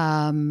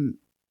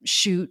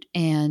shoot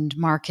and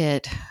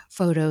market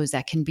photos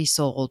that can be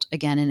sold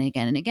again and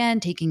again and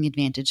again, taking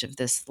advantage of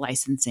this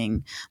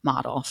licensing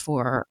model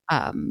for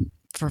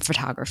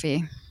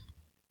photography.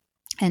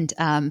 And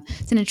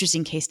it's an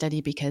interesting case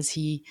study because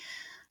his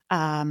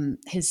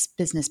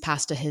business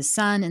passed to his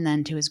son and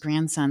then to his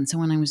grandson. So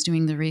when I was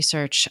doing the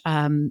research,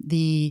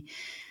 the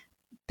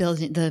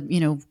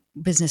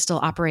business still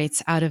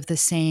operates out of the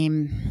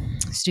same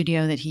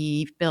studio that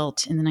he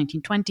built in the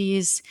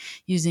 1920s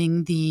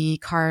using the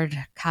card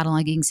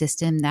cataloging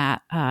system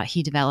that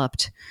he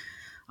developed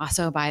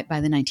also by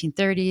the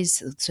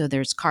 1930s. So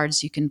there's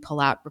cards you can pull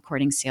out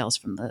recording sales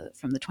from the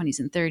 20s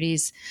and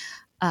 30s.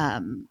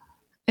 And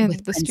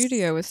the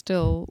studio is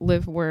still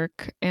live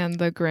work, and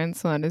the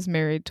grandson is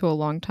married to a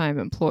longtime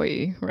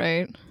employee,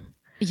 right?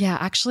 Yeah,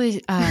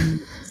 actually,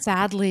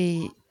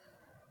 sadly,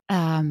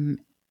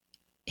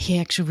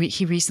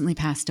 he recently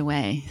passed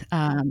away,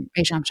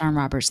 H. Armstrong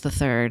Roberts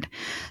III.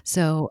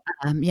 So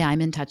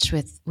I'm in touch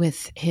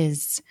with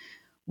his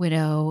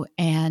widow,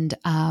 and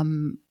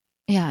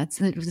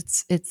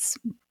it's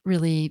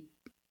really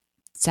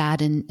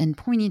sad and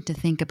poignant to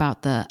think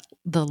about the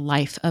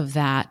life of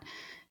that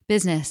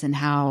business and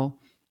how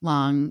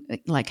long,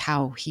 like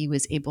how he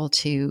was able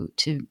to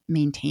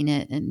maintain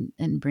it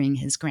and bring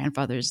his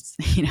grandfather's,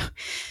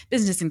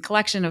 business and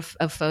collection of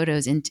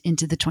photos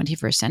into the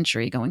 21st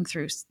century, going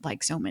through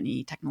like so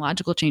many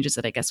technological changes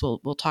that I guess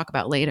we'll talk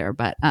about later.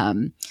 But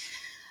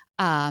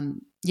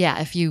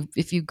if you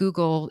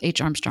Google H.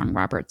 Armstrong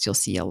Roberts, you'll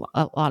see a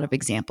lot of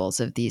examples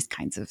of these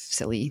kinds of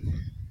silly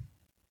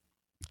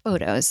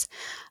photos.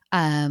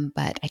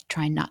 But I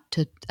try not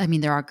to, I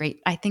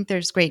think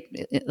there's great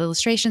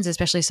illustrations,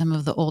 especially some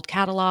of the old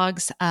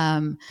catalogs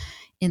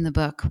in the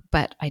book,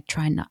 but I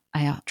try to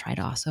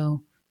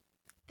also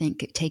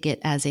take it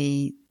as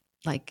a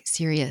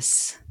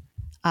serious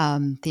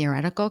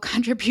theoretical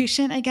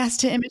contribution, I guess,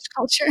 to image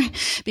culture,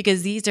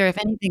 because these are, if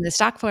anything, the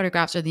stock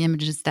photographs are the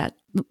images that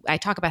I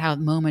talk about, how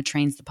MoMA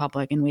trains the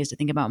public in ways to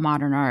think about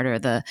modern art, or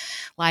the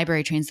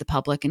library trains the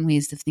public in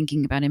ways of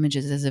thinking about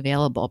images as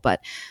available. But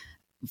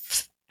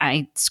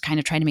I kind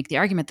of try to make the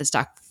argument that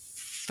stock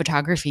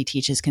photography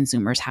teaches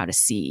consumers how to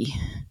see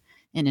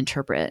and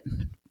interpret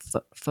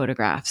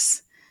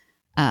photographs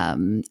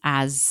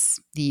as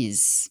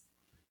these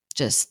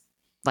just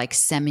like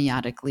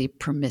semiotically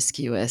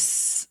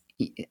promiscuous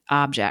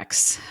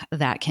objects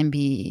that can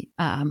be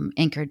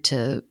anchored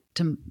to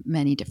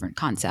many different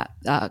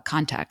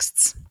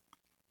contexts.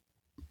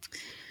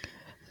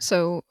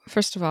 So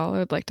first of all, I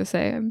would like to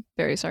say I'm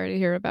very sorry to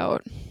hear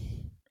about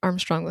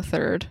Armstrong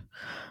III.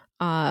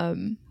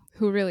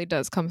 Who really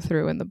does come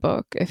through in the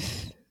book.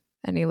 If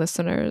any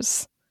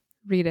listeners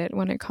read it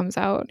when it comes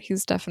out,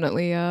 he's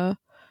definitely a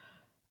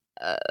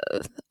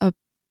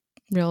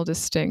real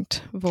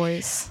distinct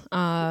voice.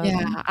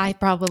 I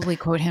probably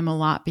quote him a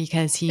lot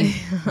because he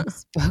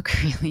spoke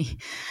really.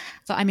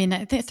 So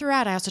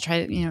throughout, I also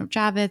try to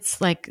Javits,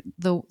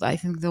 I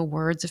think the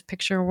words of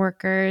picture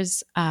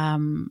workers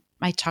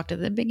I talked at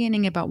the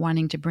beginning about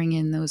wanting to bring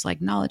in those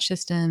like knowledge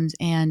systems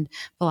and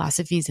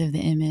philosophies of the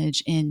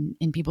image in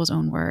people's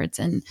own words.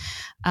 And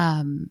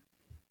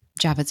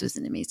Javits was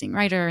an amazing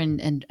writer,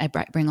 and I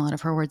bring a lot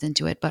of her words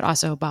into it. But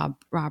also Bob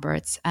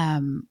Roberts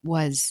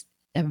was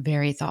a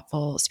very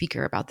thoughtful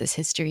speaker about this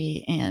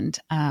history and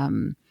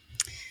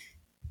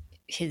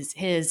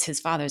his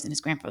father's and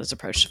his grandfather's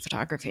approach to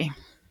photography.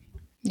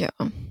 Yeah.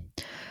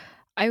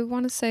 I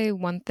want to say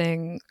one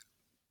thing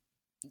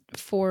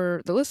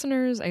for the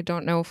listeners. I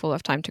don't know if we'll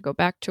have time to go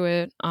back to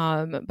it,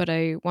 but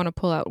I want to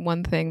pull out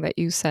one thing that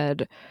you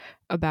said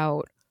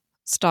about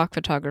stock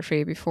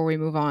photography before we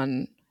move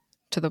on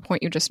to the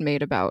point you just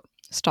made about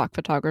stock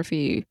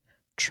photography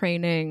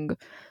training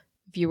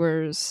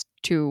viewers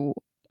to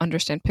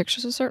understand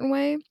pictures a certain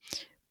way.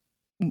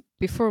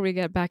 Before we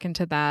get back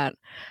into that,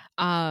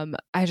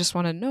 I just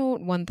want to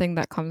note one thing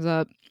that comes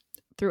up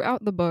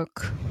throughout the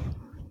book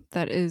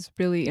that is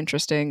really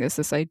interesting is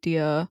this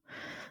idea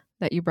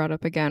that you brought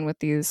up again with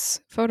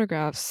these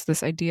photographs,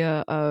 this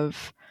idea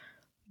of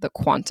the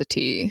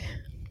quantity.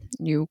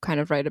 You kind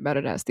of write about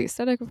it as the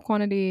aesthetic of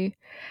quantity.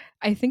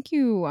 I think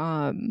you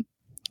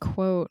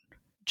quote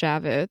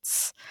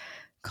Javits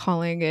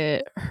calling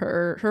it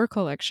her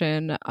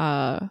collection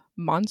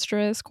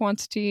monstrous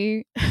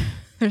quantity.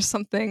 There's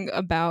something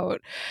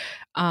about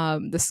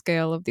the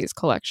scale of these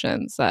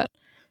collections that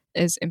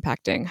is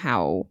impacting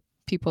how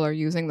people are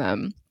using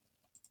them.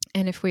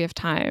 And if we have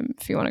time,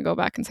 if you want to go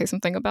back and say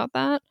something about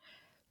that,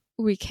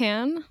 we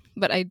can.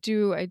 But I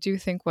do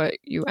think what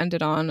you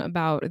ended on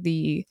about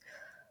the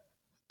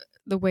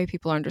way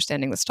people are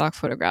understanding the stock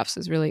photographs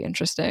is really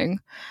interesting.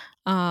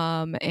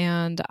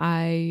 And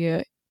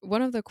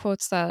one of the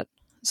quotes that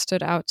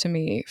stood out to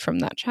me from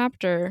that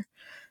chapter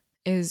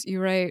is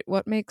you write,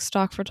 what makes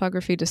stock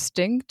photography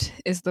distinct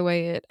is the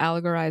way it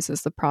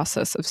allegorizes the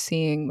process of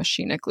seeing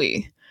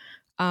machinically.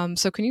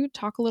 So can you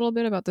talk a little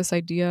bit about this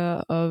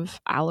idea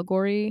of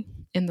allegory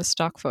in the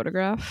stock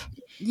photograph?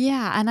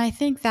 Yeah, and I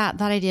think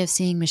that idea of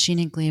seeing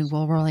machinically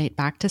will relate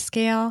back to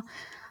scale.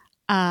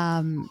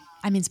 I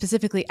mean,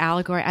 specifically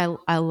allegory.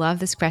 I love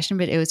this question,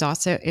 but it was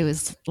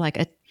like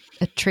a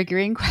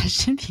triggering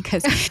question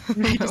because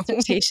my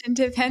dissertation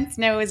defense,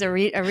 as a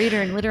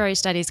reader in literary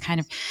studies, kind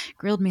of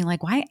grilled me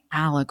like, why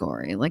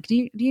allegory? Like,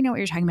 do you know what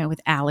you're talking about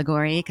with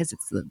allegory? Because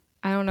it's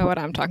I don't know what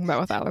I'm talking about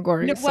with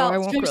allegory, so I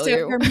won't grill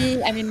you. For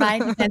me, I mean, my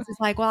defense is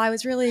like, well,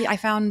 I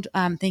found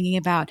thinking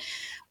about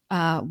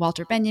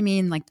Walter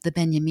Benjamin, like the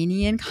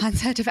Benjaminian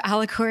concept of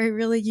allegory,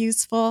 really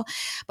useful.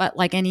 But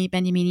like any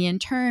Benjaminian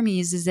term, he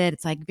uses it.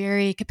 It's like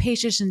very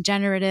capacious and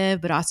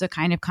generative, but also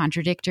kind of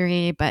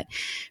contradictory. But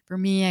for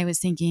me, I was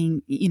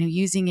thinking,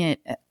 using it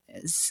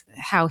as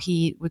how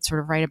he would sort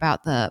of write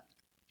about the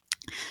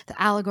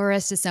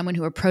allegorist is someone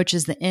who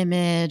approaches the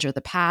image or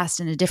the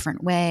past in a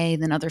different way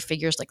than other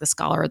figures like the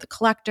scholar or the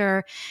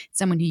collector.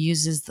 Someone who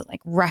uses the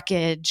like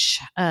wreckage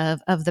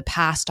of the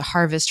past to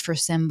harvest for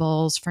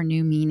symbols, for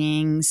new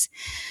meanings.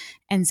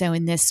 And so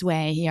in this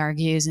way, he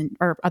argues,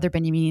 or other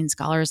Benjaminian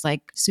scholars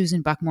like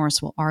Susan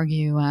Buck-Morss will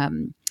argue,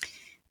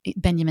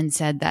 Benjamin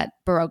said that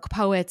Baroque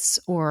poets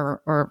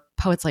or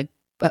poets like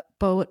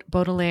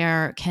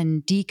Baudelaire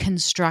can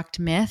deconstruct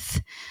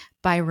myth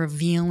by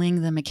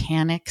revealing the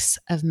mechanics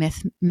of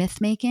myth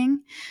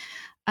making.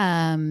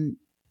 Because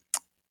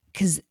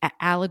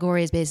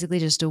allegory is basically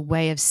just a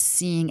way of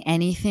seeing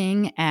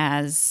anything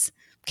as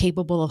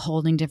capable of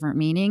holding different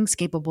meanings,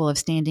 capable of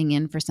standing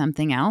in for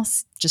something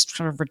else, just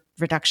sort of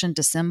reduction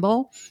to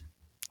symbol.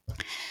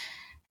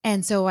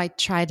 And so I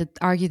tried to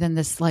argue then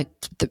this, like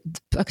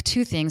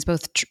two things,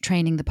 both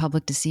training the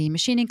public to see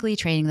machinically,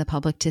 training the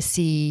public to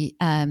see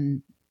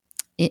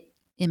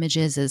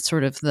images as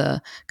sort of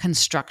the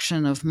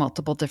construction of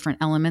multiple different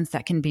elements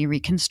that can be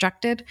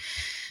reconstructed,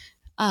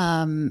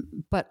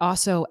 but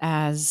also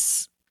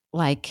as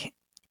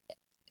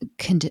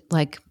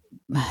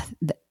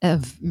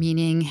of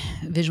meaning,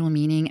 visual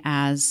meaning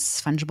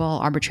as fungible,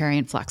 arbitrary,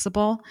 and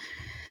flexible.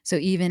 So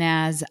even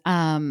as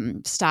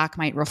stock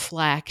might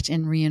reflect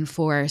and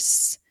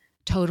reinforce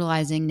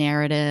totalizing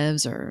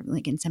narratives, or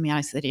like in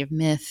semiotics, the idea of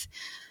myth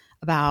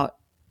about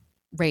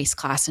race,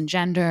 class, and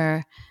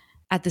gender,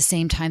 at the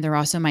same time, there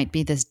also might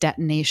be this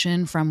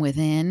detonation from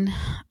within,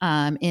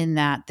 in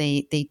that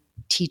they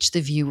teach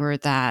the viewer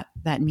that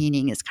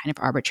meaning is kind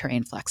of arbitrary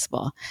and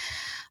flexible.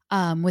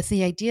 With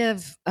the idea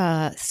of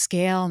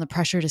scale and the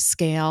pressure to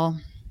scale,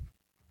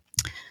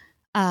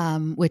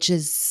 which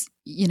is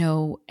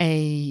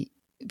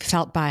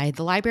felt by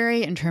the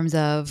library in terms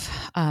of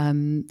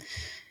an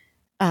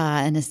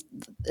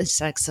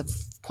aesthetics of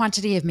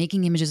quantity of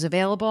making images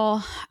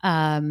available,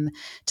 to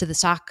the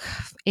stock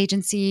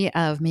agency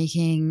of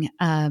making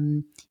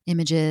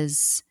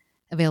images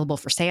available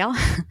for sale.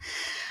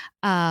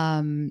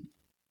 I'm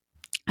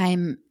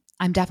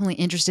definitely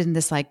interested in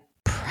this like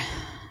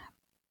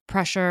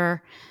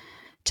pressure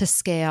to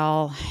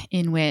scale,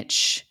 in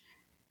which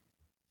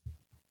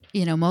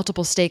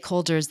multiple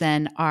stakeholders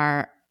then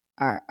are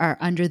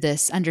under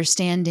this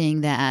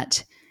understanding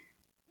that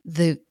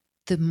the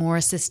the more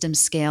a system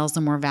scales,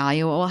 the more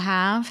value it will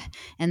have.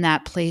 And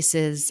that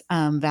places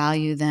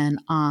value then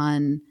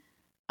on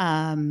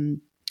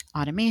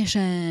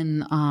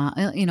automation,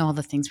 all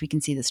the things we can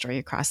see the story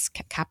across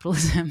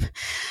capitalism,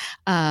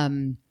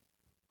 automations,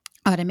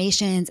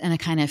 and a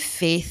kind of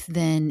faith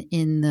then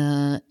in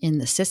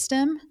the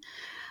system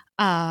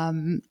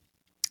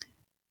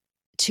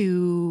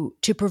to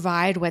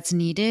provide what's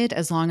needed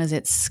as long as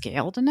it's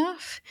scaled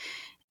enough.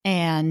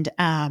 And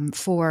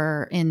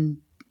for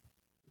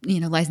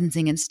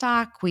licensing and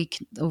stock, we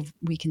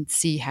can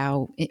see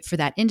how for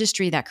that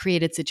industry that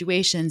created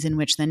situations in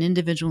which then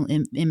individual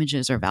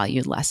images are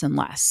valued less and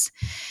less.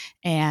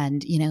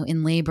 And,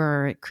 in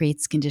labor, it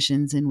creates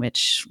conditions in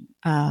which,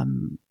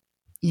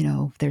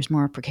 there's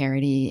more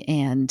precarity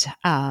and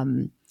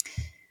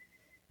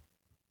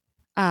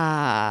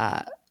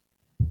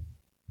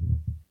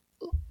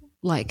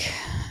like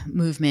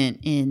movement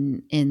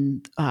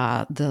in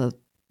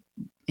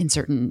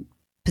certain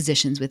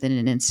positions within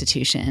an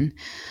institution.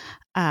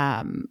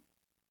 I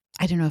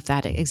don't know if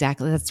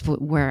that's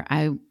where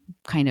I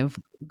kind of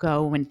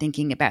go when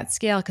thinking about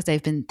scale, because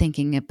I've been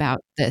thinking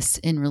about this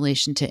in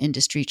relation to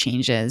industry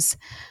changes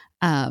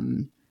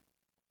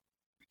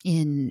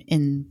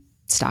in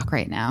stock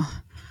right now.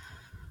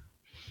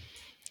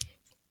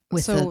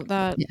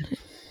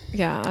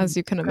 As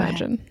you can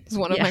imagine, is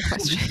one of my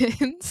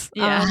questions.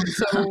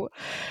 So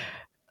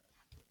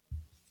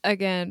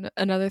again,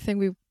 another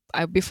thing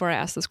before I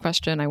ask this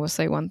question, I will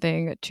say one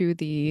thing to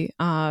the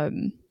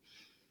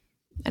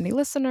any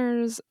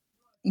listeners.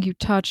 You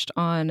touched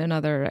on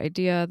another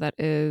idea that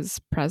is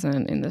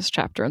present in this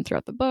chapter and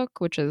throughout the book,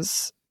 which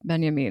is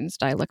Benjamin's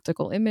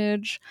dialectical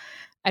image.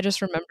 I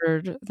just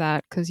remembered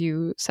that because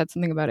you said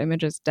something about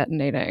images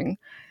detonating,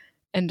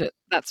 and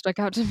that stuck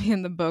out to me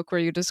in the book,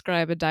 where you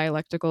describe a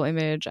dialectical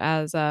image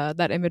as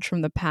that image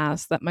from the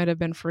past that might have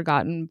been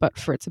forgotten, but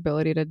for its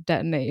ability to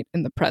detonate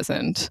in the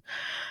present.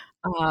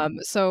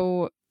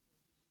 So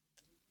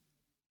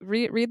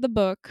read the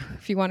book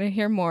if you want to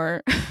hear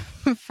more.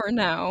 For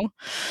now.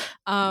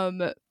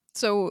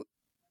 So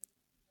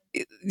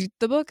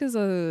the book is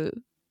a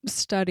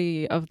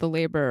study of the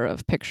labor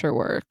of picture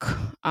work,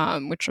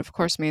 which of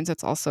course means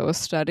it's also a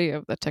study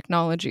of the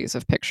technologies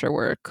of picture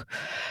work.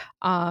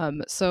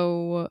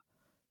 So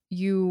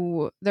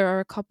there are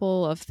a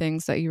couple of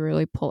things that you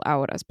really pull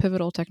out as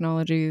pivotal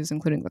technologies,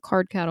 including the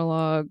card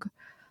catalog,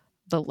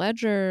 the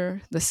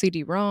ledger, the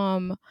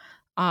CD-ROM,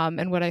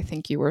 and what I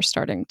think you were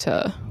starting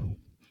to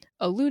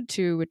allude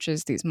to, which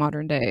is these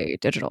modern day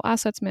digital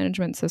assets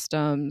management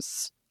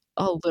systems,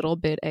 a little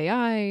bit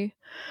AI.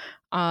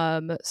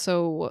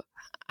 So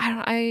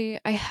I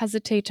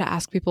hesitate to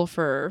ask people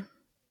for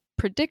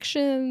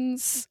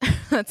predictions.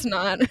 It's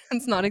not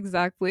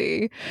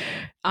exactly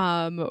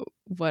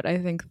what I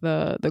think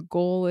the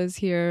goal is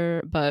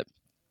here, but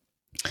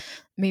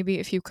maybe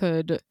if you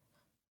could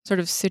sort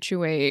of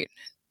situate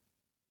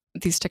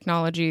these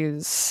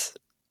technologies,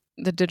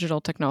 the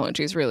digital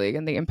technologies really,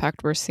 and the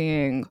impact we're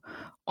seeing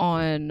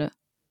on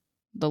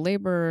the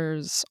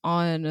laborers,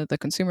 on the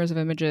consumers of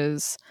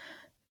images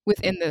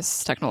within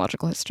this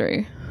technological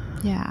history.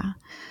 Yeah.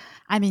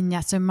 I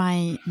mean, so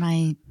my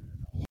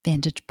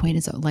vantage point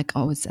is like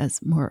always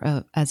as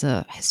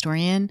a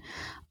historian.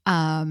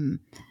 And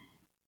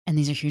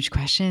these are huge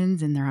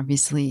questions, and they're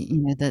obviously,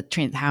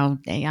 how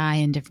AI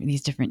and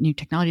these different new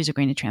technologies are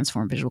going to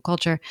transform visual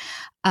culture.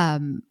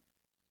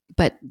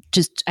 But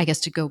just, I guess,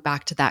 to go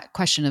back to that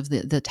question of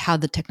the how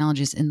the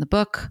technologies in the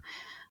book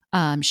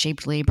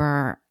shaped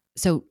labor.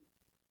 So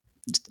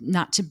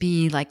not to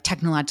be like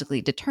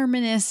technologically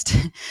determinist,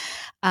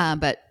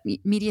 but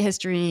media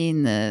history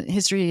and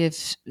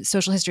the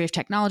social history of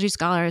technology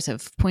scholars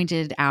have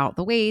pointed out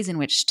the ways in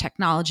which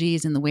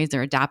technologies and the ways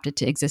they're adapted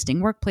to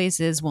existing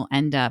workplaces will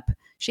end up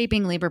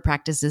shaping labor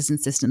practices and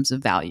systems of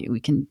value.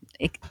 We can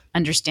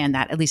understand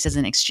that at least as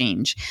an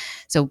exchange.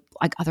 So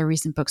like other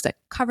recent books that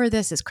cover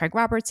this is Craig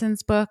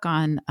Robertson's book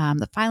on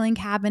the filing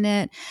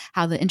cabinet,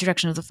 how the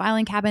introduction of the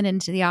filing cabinet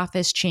into the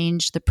office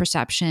changed the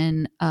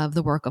perception of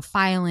the work of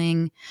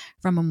filing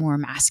from a more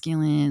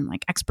masculine,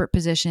 like expert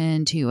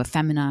position to a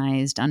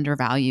feminized,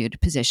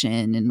 undervalued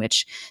position in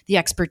which the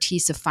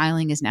expertise of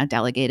filing is now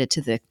delegated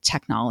to the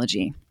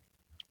technology.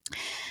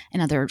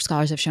 And other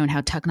scholars have shown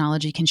how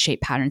technology can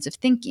shape patterns of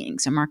thinking.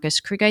 So Marcus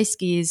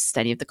Krygajski's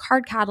study of the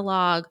card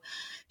catalog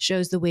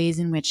shows the ways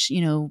in which,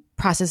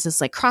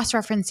 processes like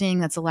cross-referencing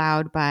that's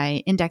allowed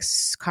by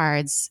index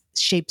cards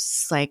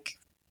shapes like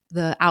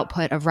the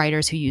output of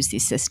writers who use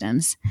these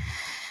systems.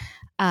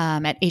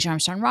 At H.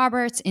 Armstrong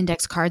Roberts,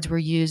 index cards were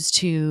used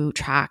to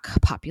track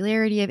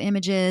popularity of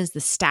images. The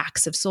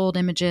stacks of sold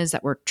images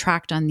that were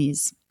tracked on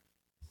these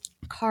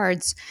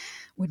cards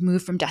would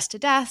move from desk to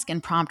desk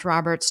and prompt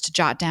Roberts to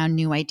jot down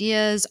new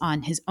ideas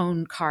on his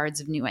own cards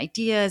of new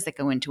ideas that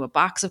go into a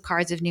box of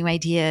cards of new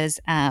ideas.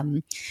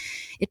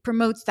 It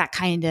promotes that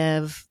kind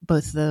of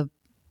both the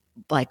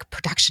like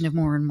production of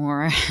more and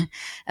more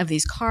of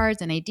these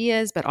cards and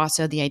ideas, but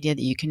also the idea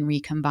that you can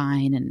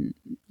recombine and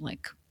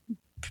like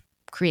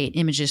create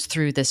images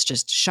through this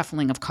just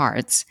shuffling of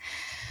cards.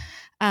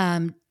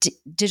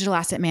 Digital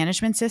asset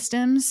management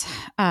systems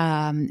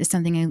is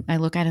something I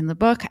look at in the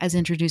book as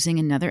introducing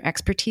another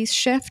expertise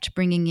shift,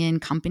 bringing in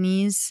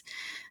companies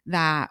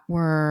that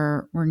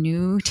were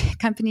new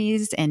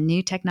companies and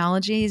new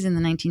technologies in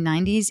the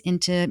 1990s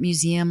into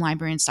museum,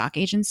 library, and stock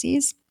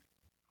agencies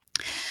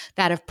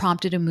that have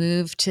prompted a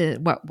move to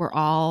what we're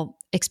all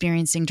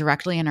experiencing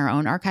directly in our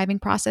own archiving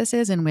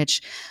processes, in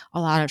which a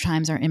lot of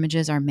times our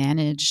images are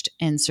managed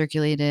and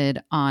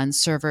circulated on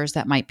servers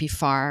that might be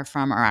far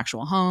from our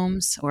actual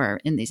homes,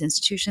 or in these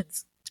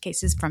institutions'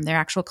 cases from their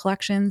actual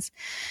collections.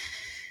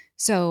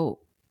 So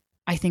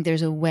I think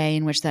there's a way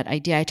in which that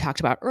idea I talked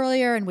about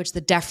earlier, in which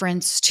the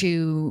deference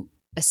to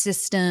a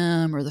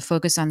system or the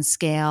focus on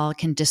scale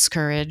can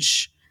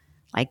discourage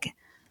like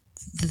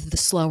the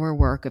slower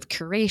work of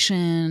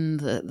curation,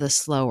 the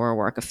slower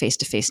work of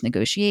face-to-face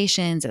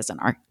negotiations. As an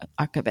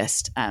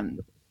archivist,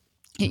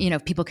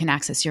 if people can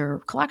access your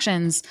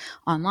collections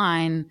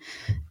online,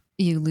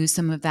 you lose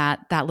some of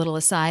that little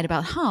aside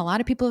about, a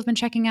lot of people have been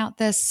checking out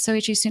this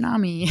Soichi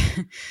tsunami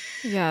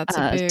Yeah, it's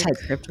a big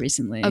typescript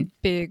recently. A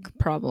big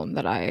problem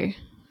that I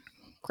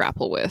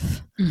grapple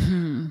with.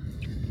 Mm-hmm.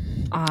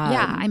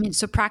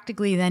 So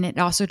practically then it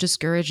also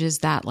discourages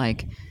that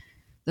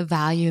the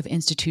value of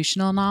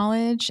institutional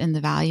knowledge and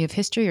the value of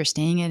history, or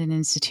staying at an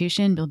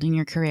institution, building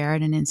your career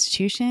at an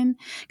institution.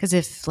 Because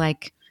if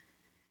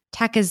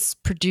tech is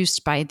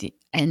produced by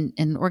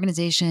an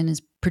organization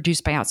is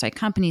produced by outside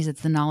companies,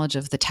 it's the knowledge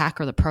of the tech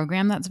or the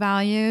program that's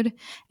valued,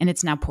 and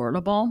it's now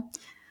portable.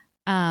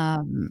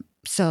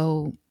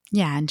 So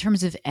yeah, in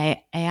terms of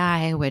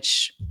AI,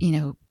 which,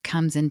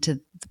 comes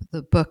into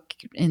the book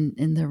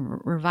in the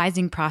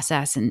revising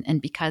process,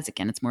 and because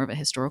again, it's more of a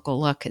historical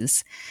look,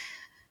 is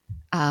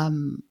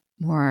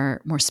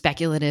more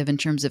speculative in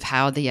terms of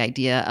how the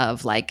idea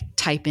of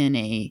type in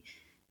a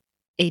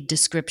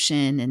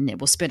description and it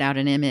will spit out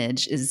an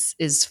image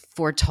is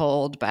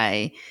foretold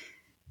by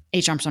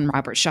H. Armstrong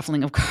Roberts'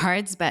 shuffling of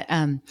cards. But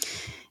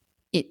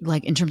it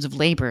in terms of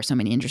labor, so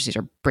many industries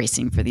are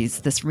bracing for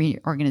this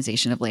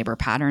reorganization of labor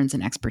patterns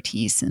and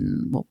expertise.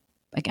 And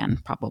again,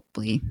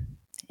 probably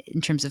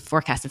in terms of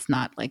forecast, it's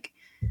not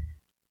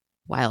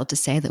wild to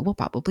say that we'll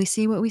probably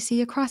see what we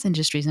see across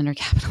industries under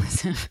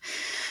capitalism.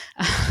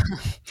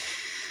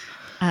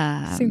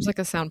 Seems like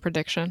a sound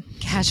prediction.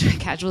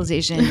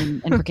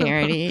 Casualization and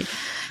precarity.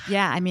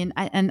 Yeah, I mean,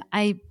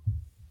 I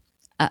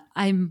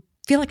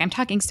feel like I'm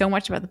talking so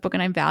much about the book,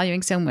 and I'm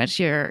valuing so much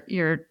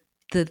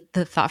the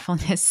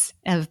thoughtfulness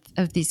of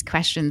these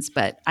questions.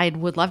 But I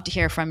would love to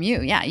hear from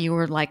you. Yeah, you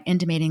were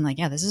intimating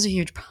this is a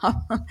huge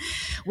problem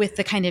with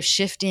the kind of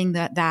shifting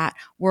that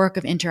work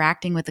of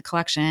interacting with the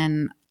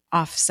collection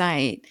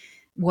off-site.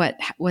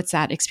 What's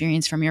that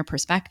experience from your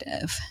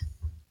perspective?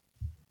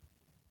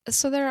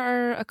 So there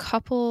are a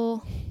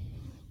couple.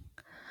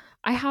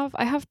 I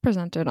have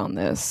presented on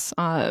this.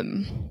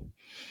 I'll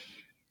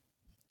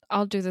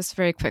do this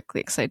very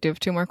quickly because I do have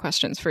two more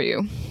questions for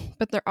you.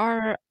 But there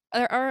are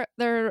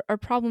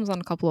problems on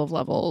a couple of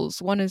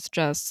levels. One is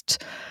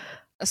just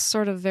a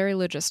sort of very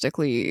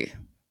logistically,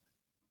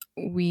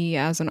 we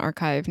as an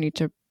archive need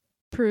to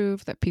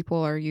prove that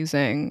people are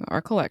using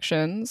our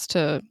collections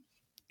to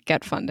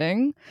get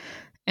funding.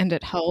 And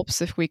it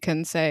helps if we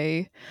can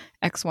say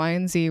X, Y,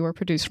 and Z were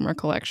produced from our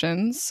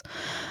collections.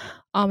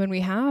 And we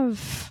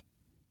have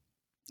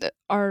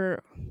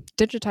our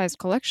digitized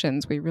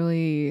collections.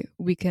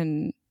 We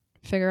can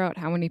figure out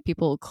how many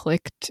people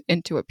clicked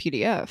into a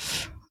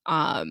PDF.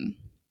 And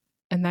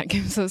that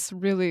gives us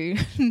really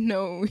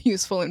no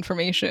useful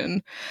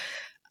information.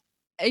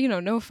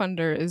 No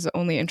funder is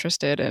only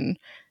interested in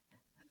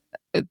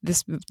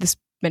this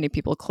many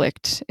people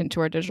clicked into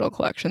our digital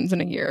collections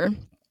in a year.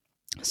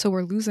 So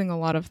we're losing a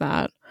lot of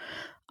that.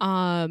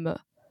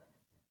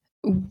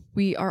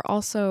 We are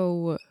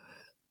also,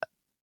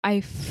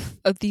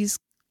 these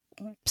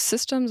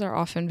systems are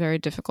often very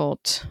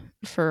difficult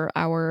for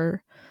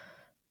our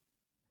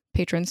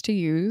patrons to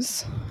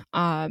use.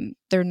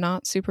 They're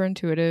not super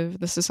intuitive.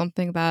 This is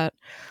something that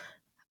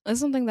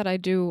I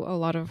do a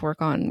lot of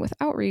work on with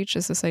outreach,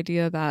 is this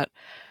idea that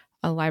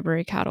a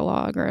library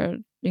catalog or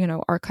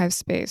archive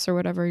space or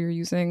whatever you're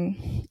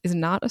using is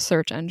not a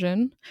search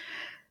engine.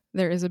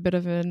 There is a bit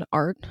of an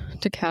art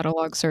to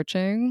catalog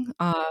searching.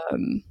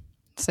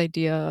 This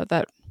idea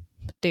that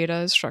data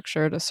is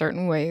structured a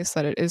certain way so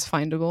that it is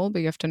findable,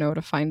 but you have to know how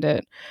to find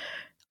it,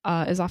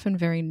 is often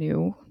very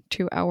new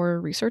to our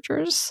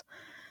researchers.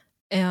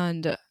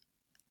 And,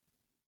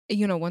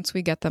 once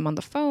we get them on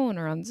the phone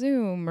or on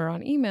Zoom or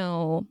on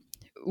email,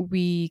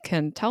 we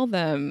can tell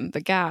them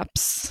the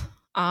gaps.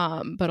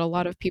 But a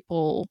lot of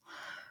people,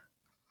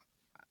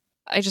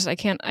 I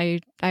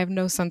have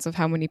no sense of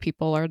how many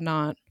people are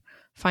not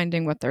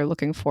finding what they're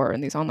looking for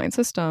in these online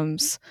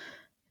systems,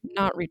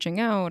 not reaching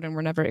out, and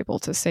we're never able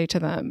to say to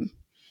them,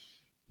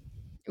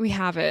 we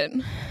have it.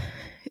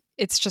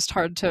 It's just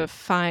hard to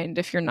find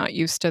if you're not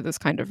used to this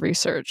kind of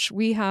research.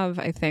 We have,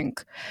 I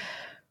think,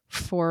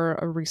 for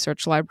a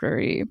research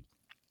library,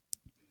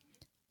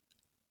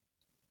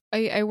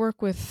 I work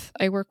with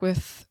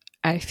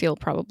I feel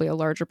probably a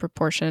larger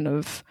proportion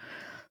of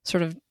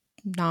sort of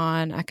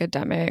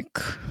non-academic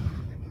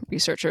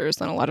researchers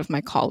than a lot of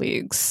my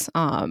colleagues.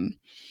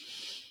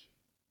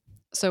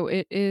 So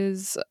it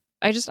is,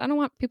 I don't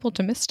want people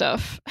to miss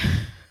stuff,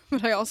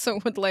 but I also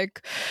would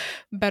like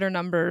better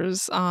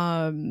numbers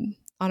on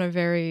a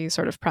very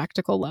sort of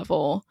practical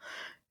level.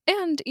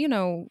 And,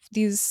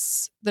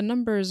 the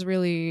numbers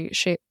really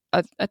shape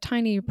a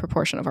tiny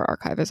proportion of our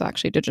archive is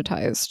actually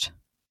digitized.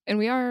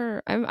 And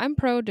I'm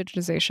pro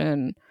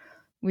digitization.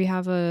 We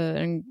have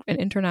an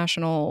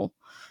international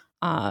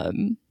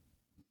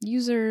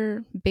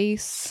user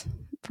base,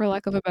 for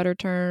lack of a better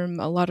term.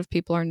 A lot of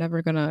people are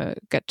never going to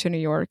get to New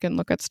York and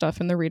look at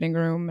stuff in the reading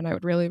room. And I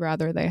would really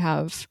rather they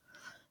have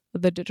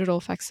the digital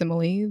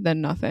facsimile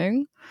than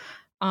nothing.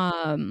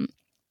 But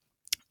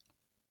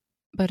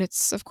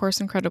it's, of course,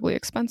 incredibly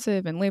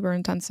expensive and labor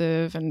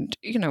intensive. And,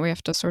 we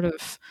have to sort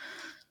of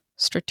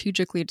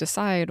strategically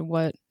decide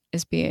what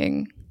is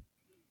being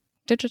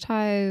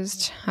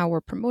digitized, how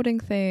we're promoting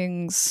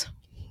things,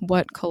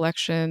 what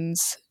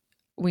collections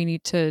we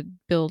need to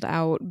build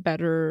out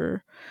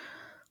better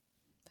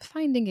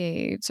finding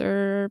aids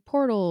or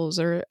portals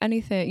or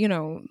anything,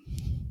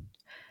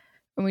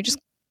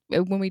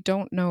 when we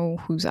don't know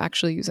who's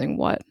actually using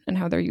what and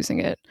how they're using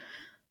it,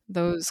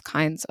 those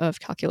kinds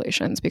of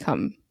calculations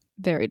become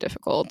very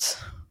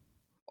difficult.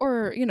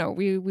 Or,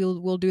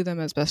 we'll do them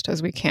as best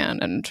as we can,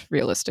 and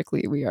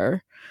realistically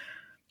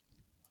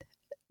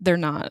they're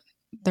not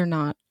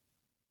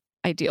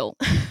ideal.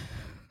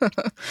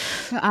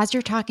 As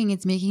you're talking,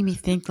 it's making me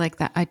think like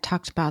that. I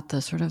talked about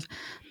the sort of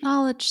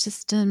knowledge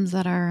systems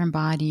that are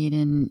embodied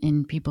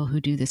in people who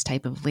do this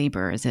type of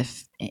labor, as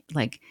if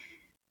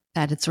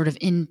that it's sort of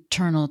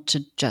internal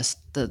to just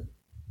the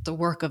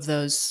work of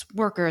those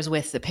workers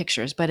with the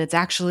pictures, but it's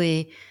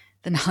actually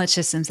the knowledge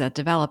systems that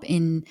develop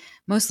in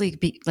mostly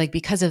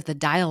because of the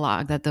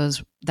dialogue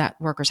that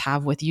workers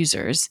have with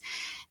users,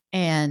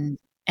 and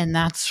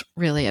that's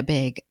really a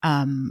big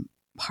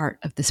part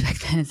of this book.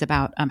 Then is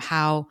about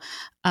how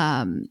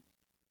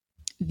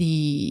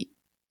the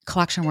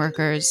collection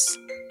workers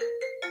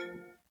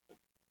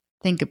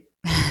think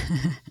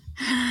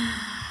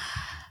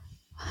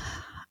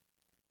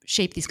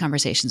shape these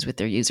conversations with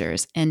their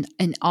users. And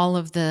all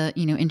of the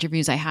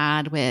interviews I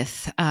had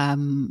with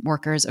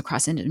workers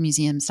across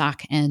museum,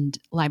 stock, and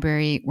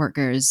library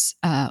workers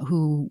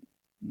who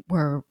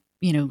were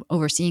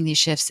overseeing these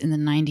shifts in the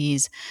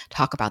 90s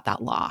talk about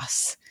that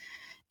loss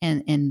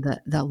and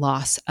the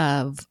loss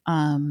of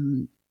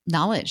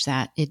knowledge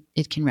that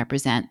it can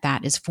represent,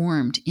 that is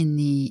formed in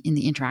the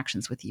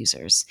interactions with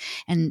users,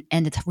 and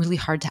it's really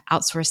hard to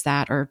outsource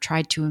that or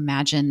try to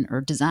imagine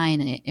or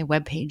design a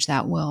web page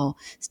that will,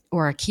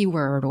 or a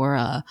keyword or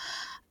a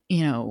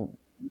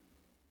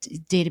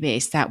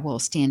database that will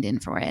stand in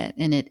for it,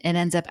 and it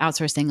ends up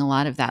outsourcing a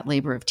lot of that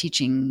labor of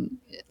teaching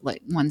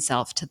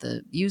oneself to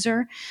the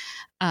user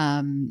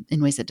in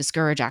ways that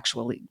discourage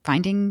actually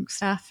finding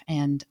stuff,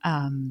 and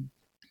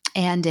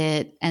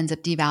it ends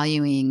up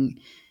devaluing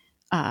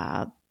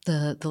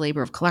the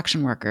labor of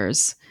collection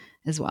workers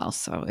as well.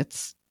 So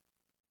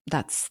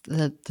that's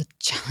the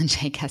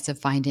challenge, I guess,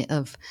 of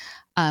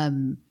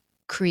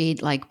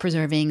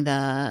preserving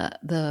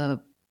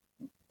the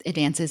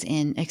advances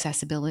in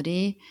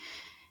accessibility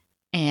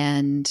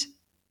and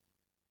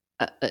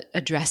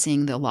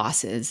addressing the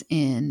losses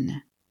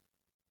in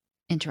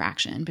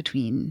interaction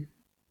between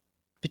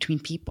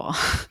people.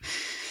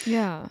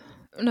 Yeah.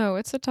 No,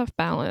 it's a tough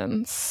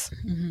balance.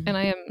 Mm-hmm. And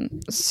I am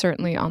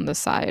certainly on the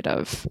side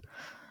of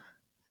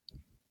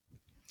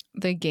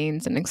the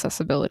gains in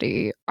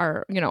accessibility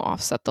are,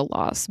 offset the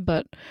loss.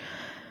 But,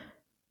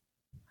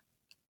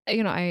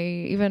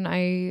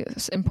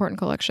 important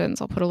collections,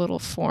 I'll put a little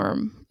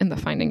form in the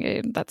finding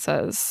aid that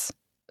says,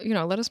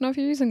 let us know if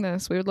you're using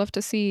this. We would love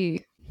to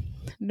see.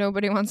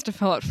 Nobody wants to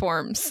fill out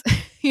forms.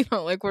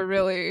 We're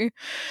really,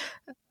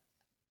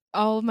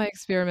 all of my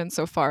experiments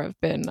so far have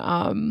been,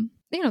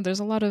 there's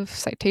a lot of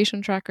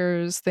citation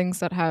trackers, things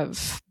that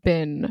have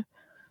been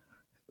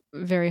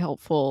very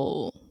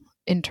helpful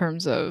in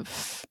terms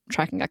of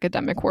tracking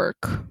academic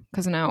work.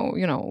 Because now,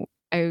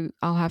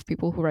 I'll have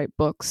people who write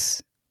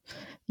books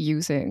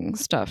using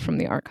stuff from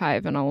the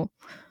archive, and I'll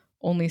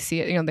only see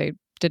it, they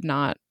did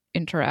not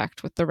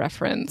interact with the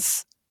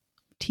reference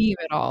team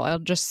at all. I'll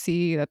just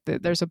see that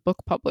there's a book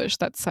published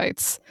that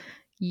cites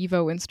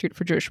YIVO Institute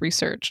for Jewish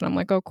Research, and I'm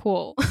like, oh,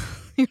 cool.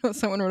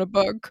 Someone wrote a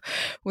book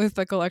with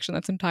a collection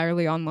that's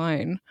entirely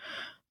online.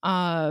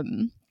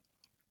 And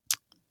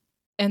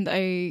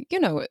I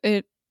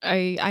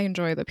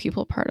enjoy the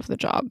people part of the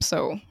job.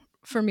 So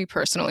for me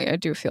personally, I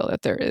do feel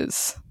that there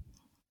is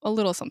a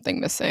little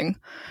something missing.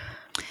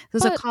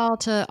 There's a call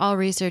to all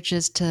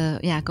researchers to,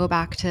 go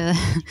back to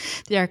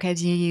the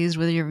archives you used,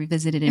 whether you're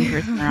revisited in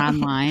person or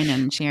online,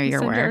 and share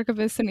your work. Send your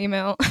archivists an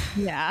email.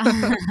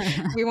 Yeah.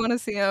 We want to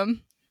see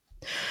them.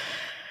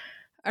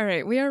 All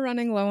right. We are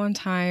running low on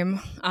time.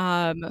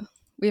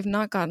 We have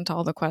not gotten to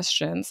all the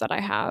questions that I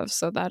have.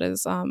 So that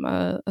is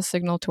a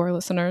signal to our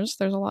listeners.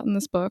 There's a lot in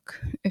this book.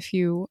 If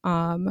you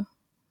are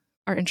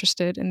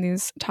interested in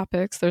these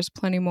topics, there's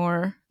plenty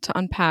more to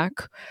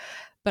unpack.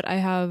 But I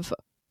have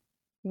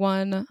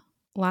one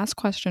last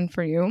question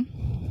for you.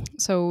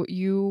 So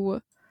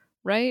you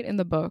write in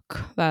the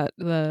book that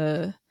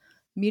the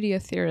media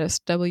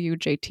theorist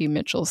W.J.T.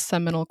 Mitchell's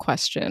seminal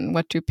question,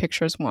 "What do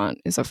pictures want?"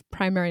 is of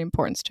primary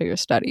importance to your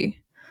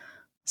study.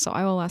 So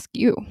I will ask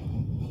you,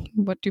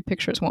 what do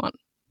pictures want?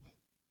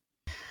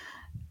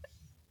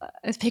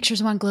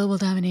 Pictures want global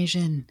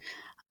domination.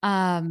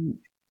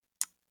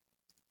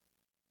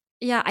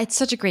 Yeah, it's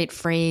such a great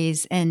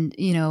phrase. And,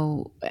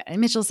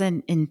 Mitchell's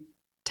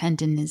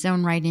intent in his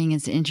own writing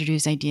is to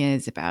introduce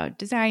ideas about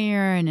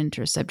desire and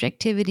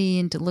intersubjectivity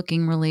into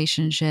looking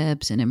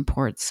relationships and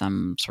import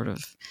some sort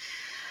of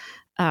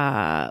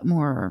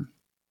more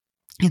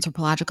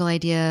anthropological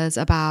ideas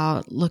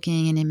about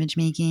looking and image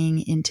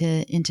making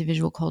into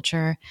visual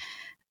culture.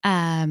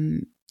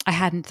 I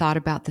hadn't thought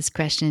about this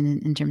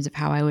question in terms of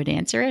how I would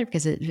answer it,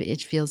 because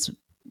it feels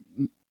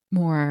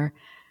more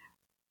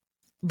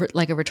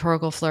like a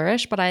rhetorical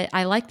flourish. But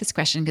I like this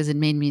question because it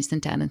made me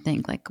sit down and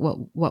think, like,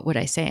 what would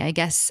I say? I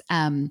guess,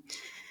 my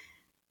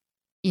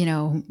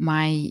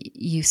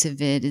use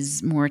of it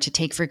is more to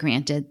take for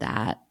granted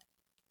that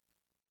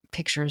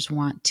pictures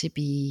want to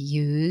be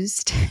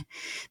used.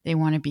 They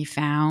want to be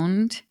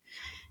found.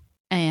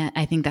 And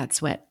I think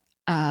that's what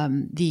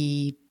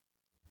the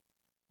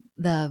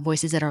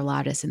voices that are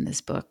loudest in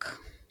this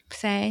book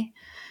say.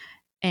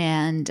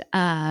 And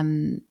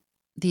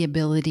the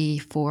ability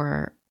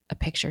for a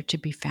picture to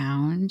be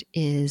found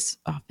is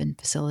often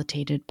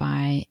facilitated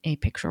by a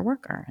picture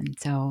worker. And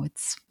so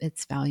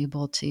it's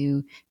valuable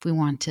to, if we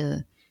want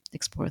to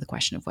explore the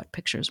question of what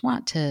pictures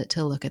want, to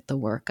look at the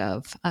work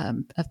of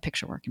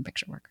picture work and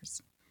picture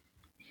workers.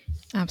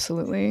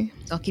 Absolutely.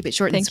 So I'll keep it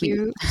short and sweet.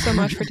 Thank you so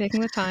much for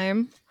taking the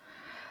time.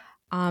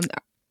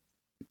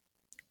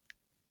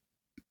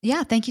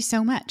 Yeah, thank you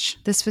so much.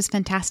 This was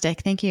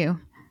fantastic. Thank you.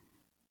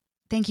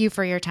 Thank you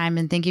for your time,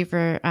 and thank you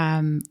for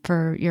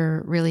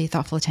your really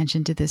thoughtful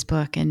attention to this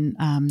book. And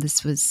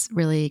this was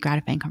really a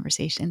gratifying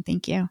conversation.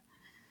 Thank you.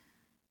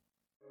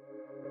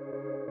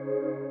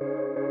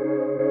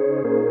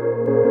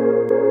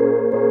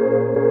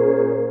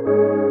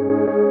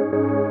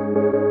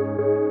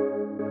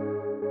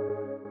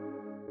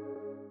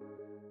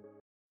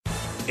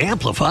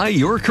 Amplify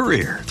your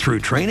career through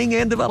training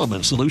and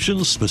development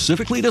solutions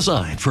specifically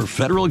designed for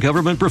federal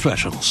government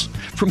professionals.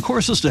 From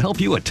courses to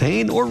help you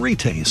attain or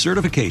retain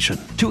certification,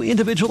 to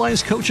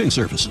individualized coaching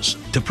services,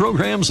 to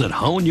programs that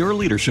hone your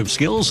leadership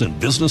skills and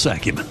business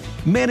acumen,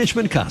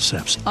 Management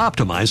Concepts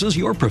optimizes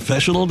your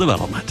professional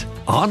development.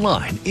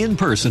 Online, in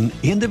person,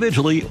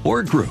 individually,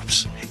 or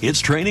groups, it's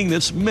training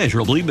that's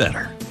measurably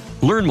better.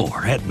 Learn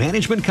more at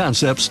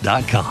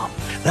managementconcepts.com.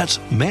 That's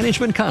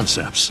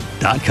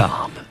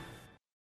managementconcepts.com.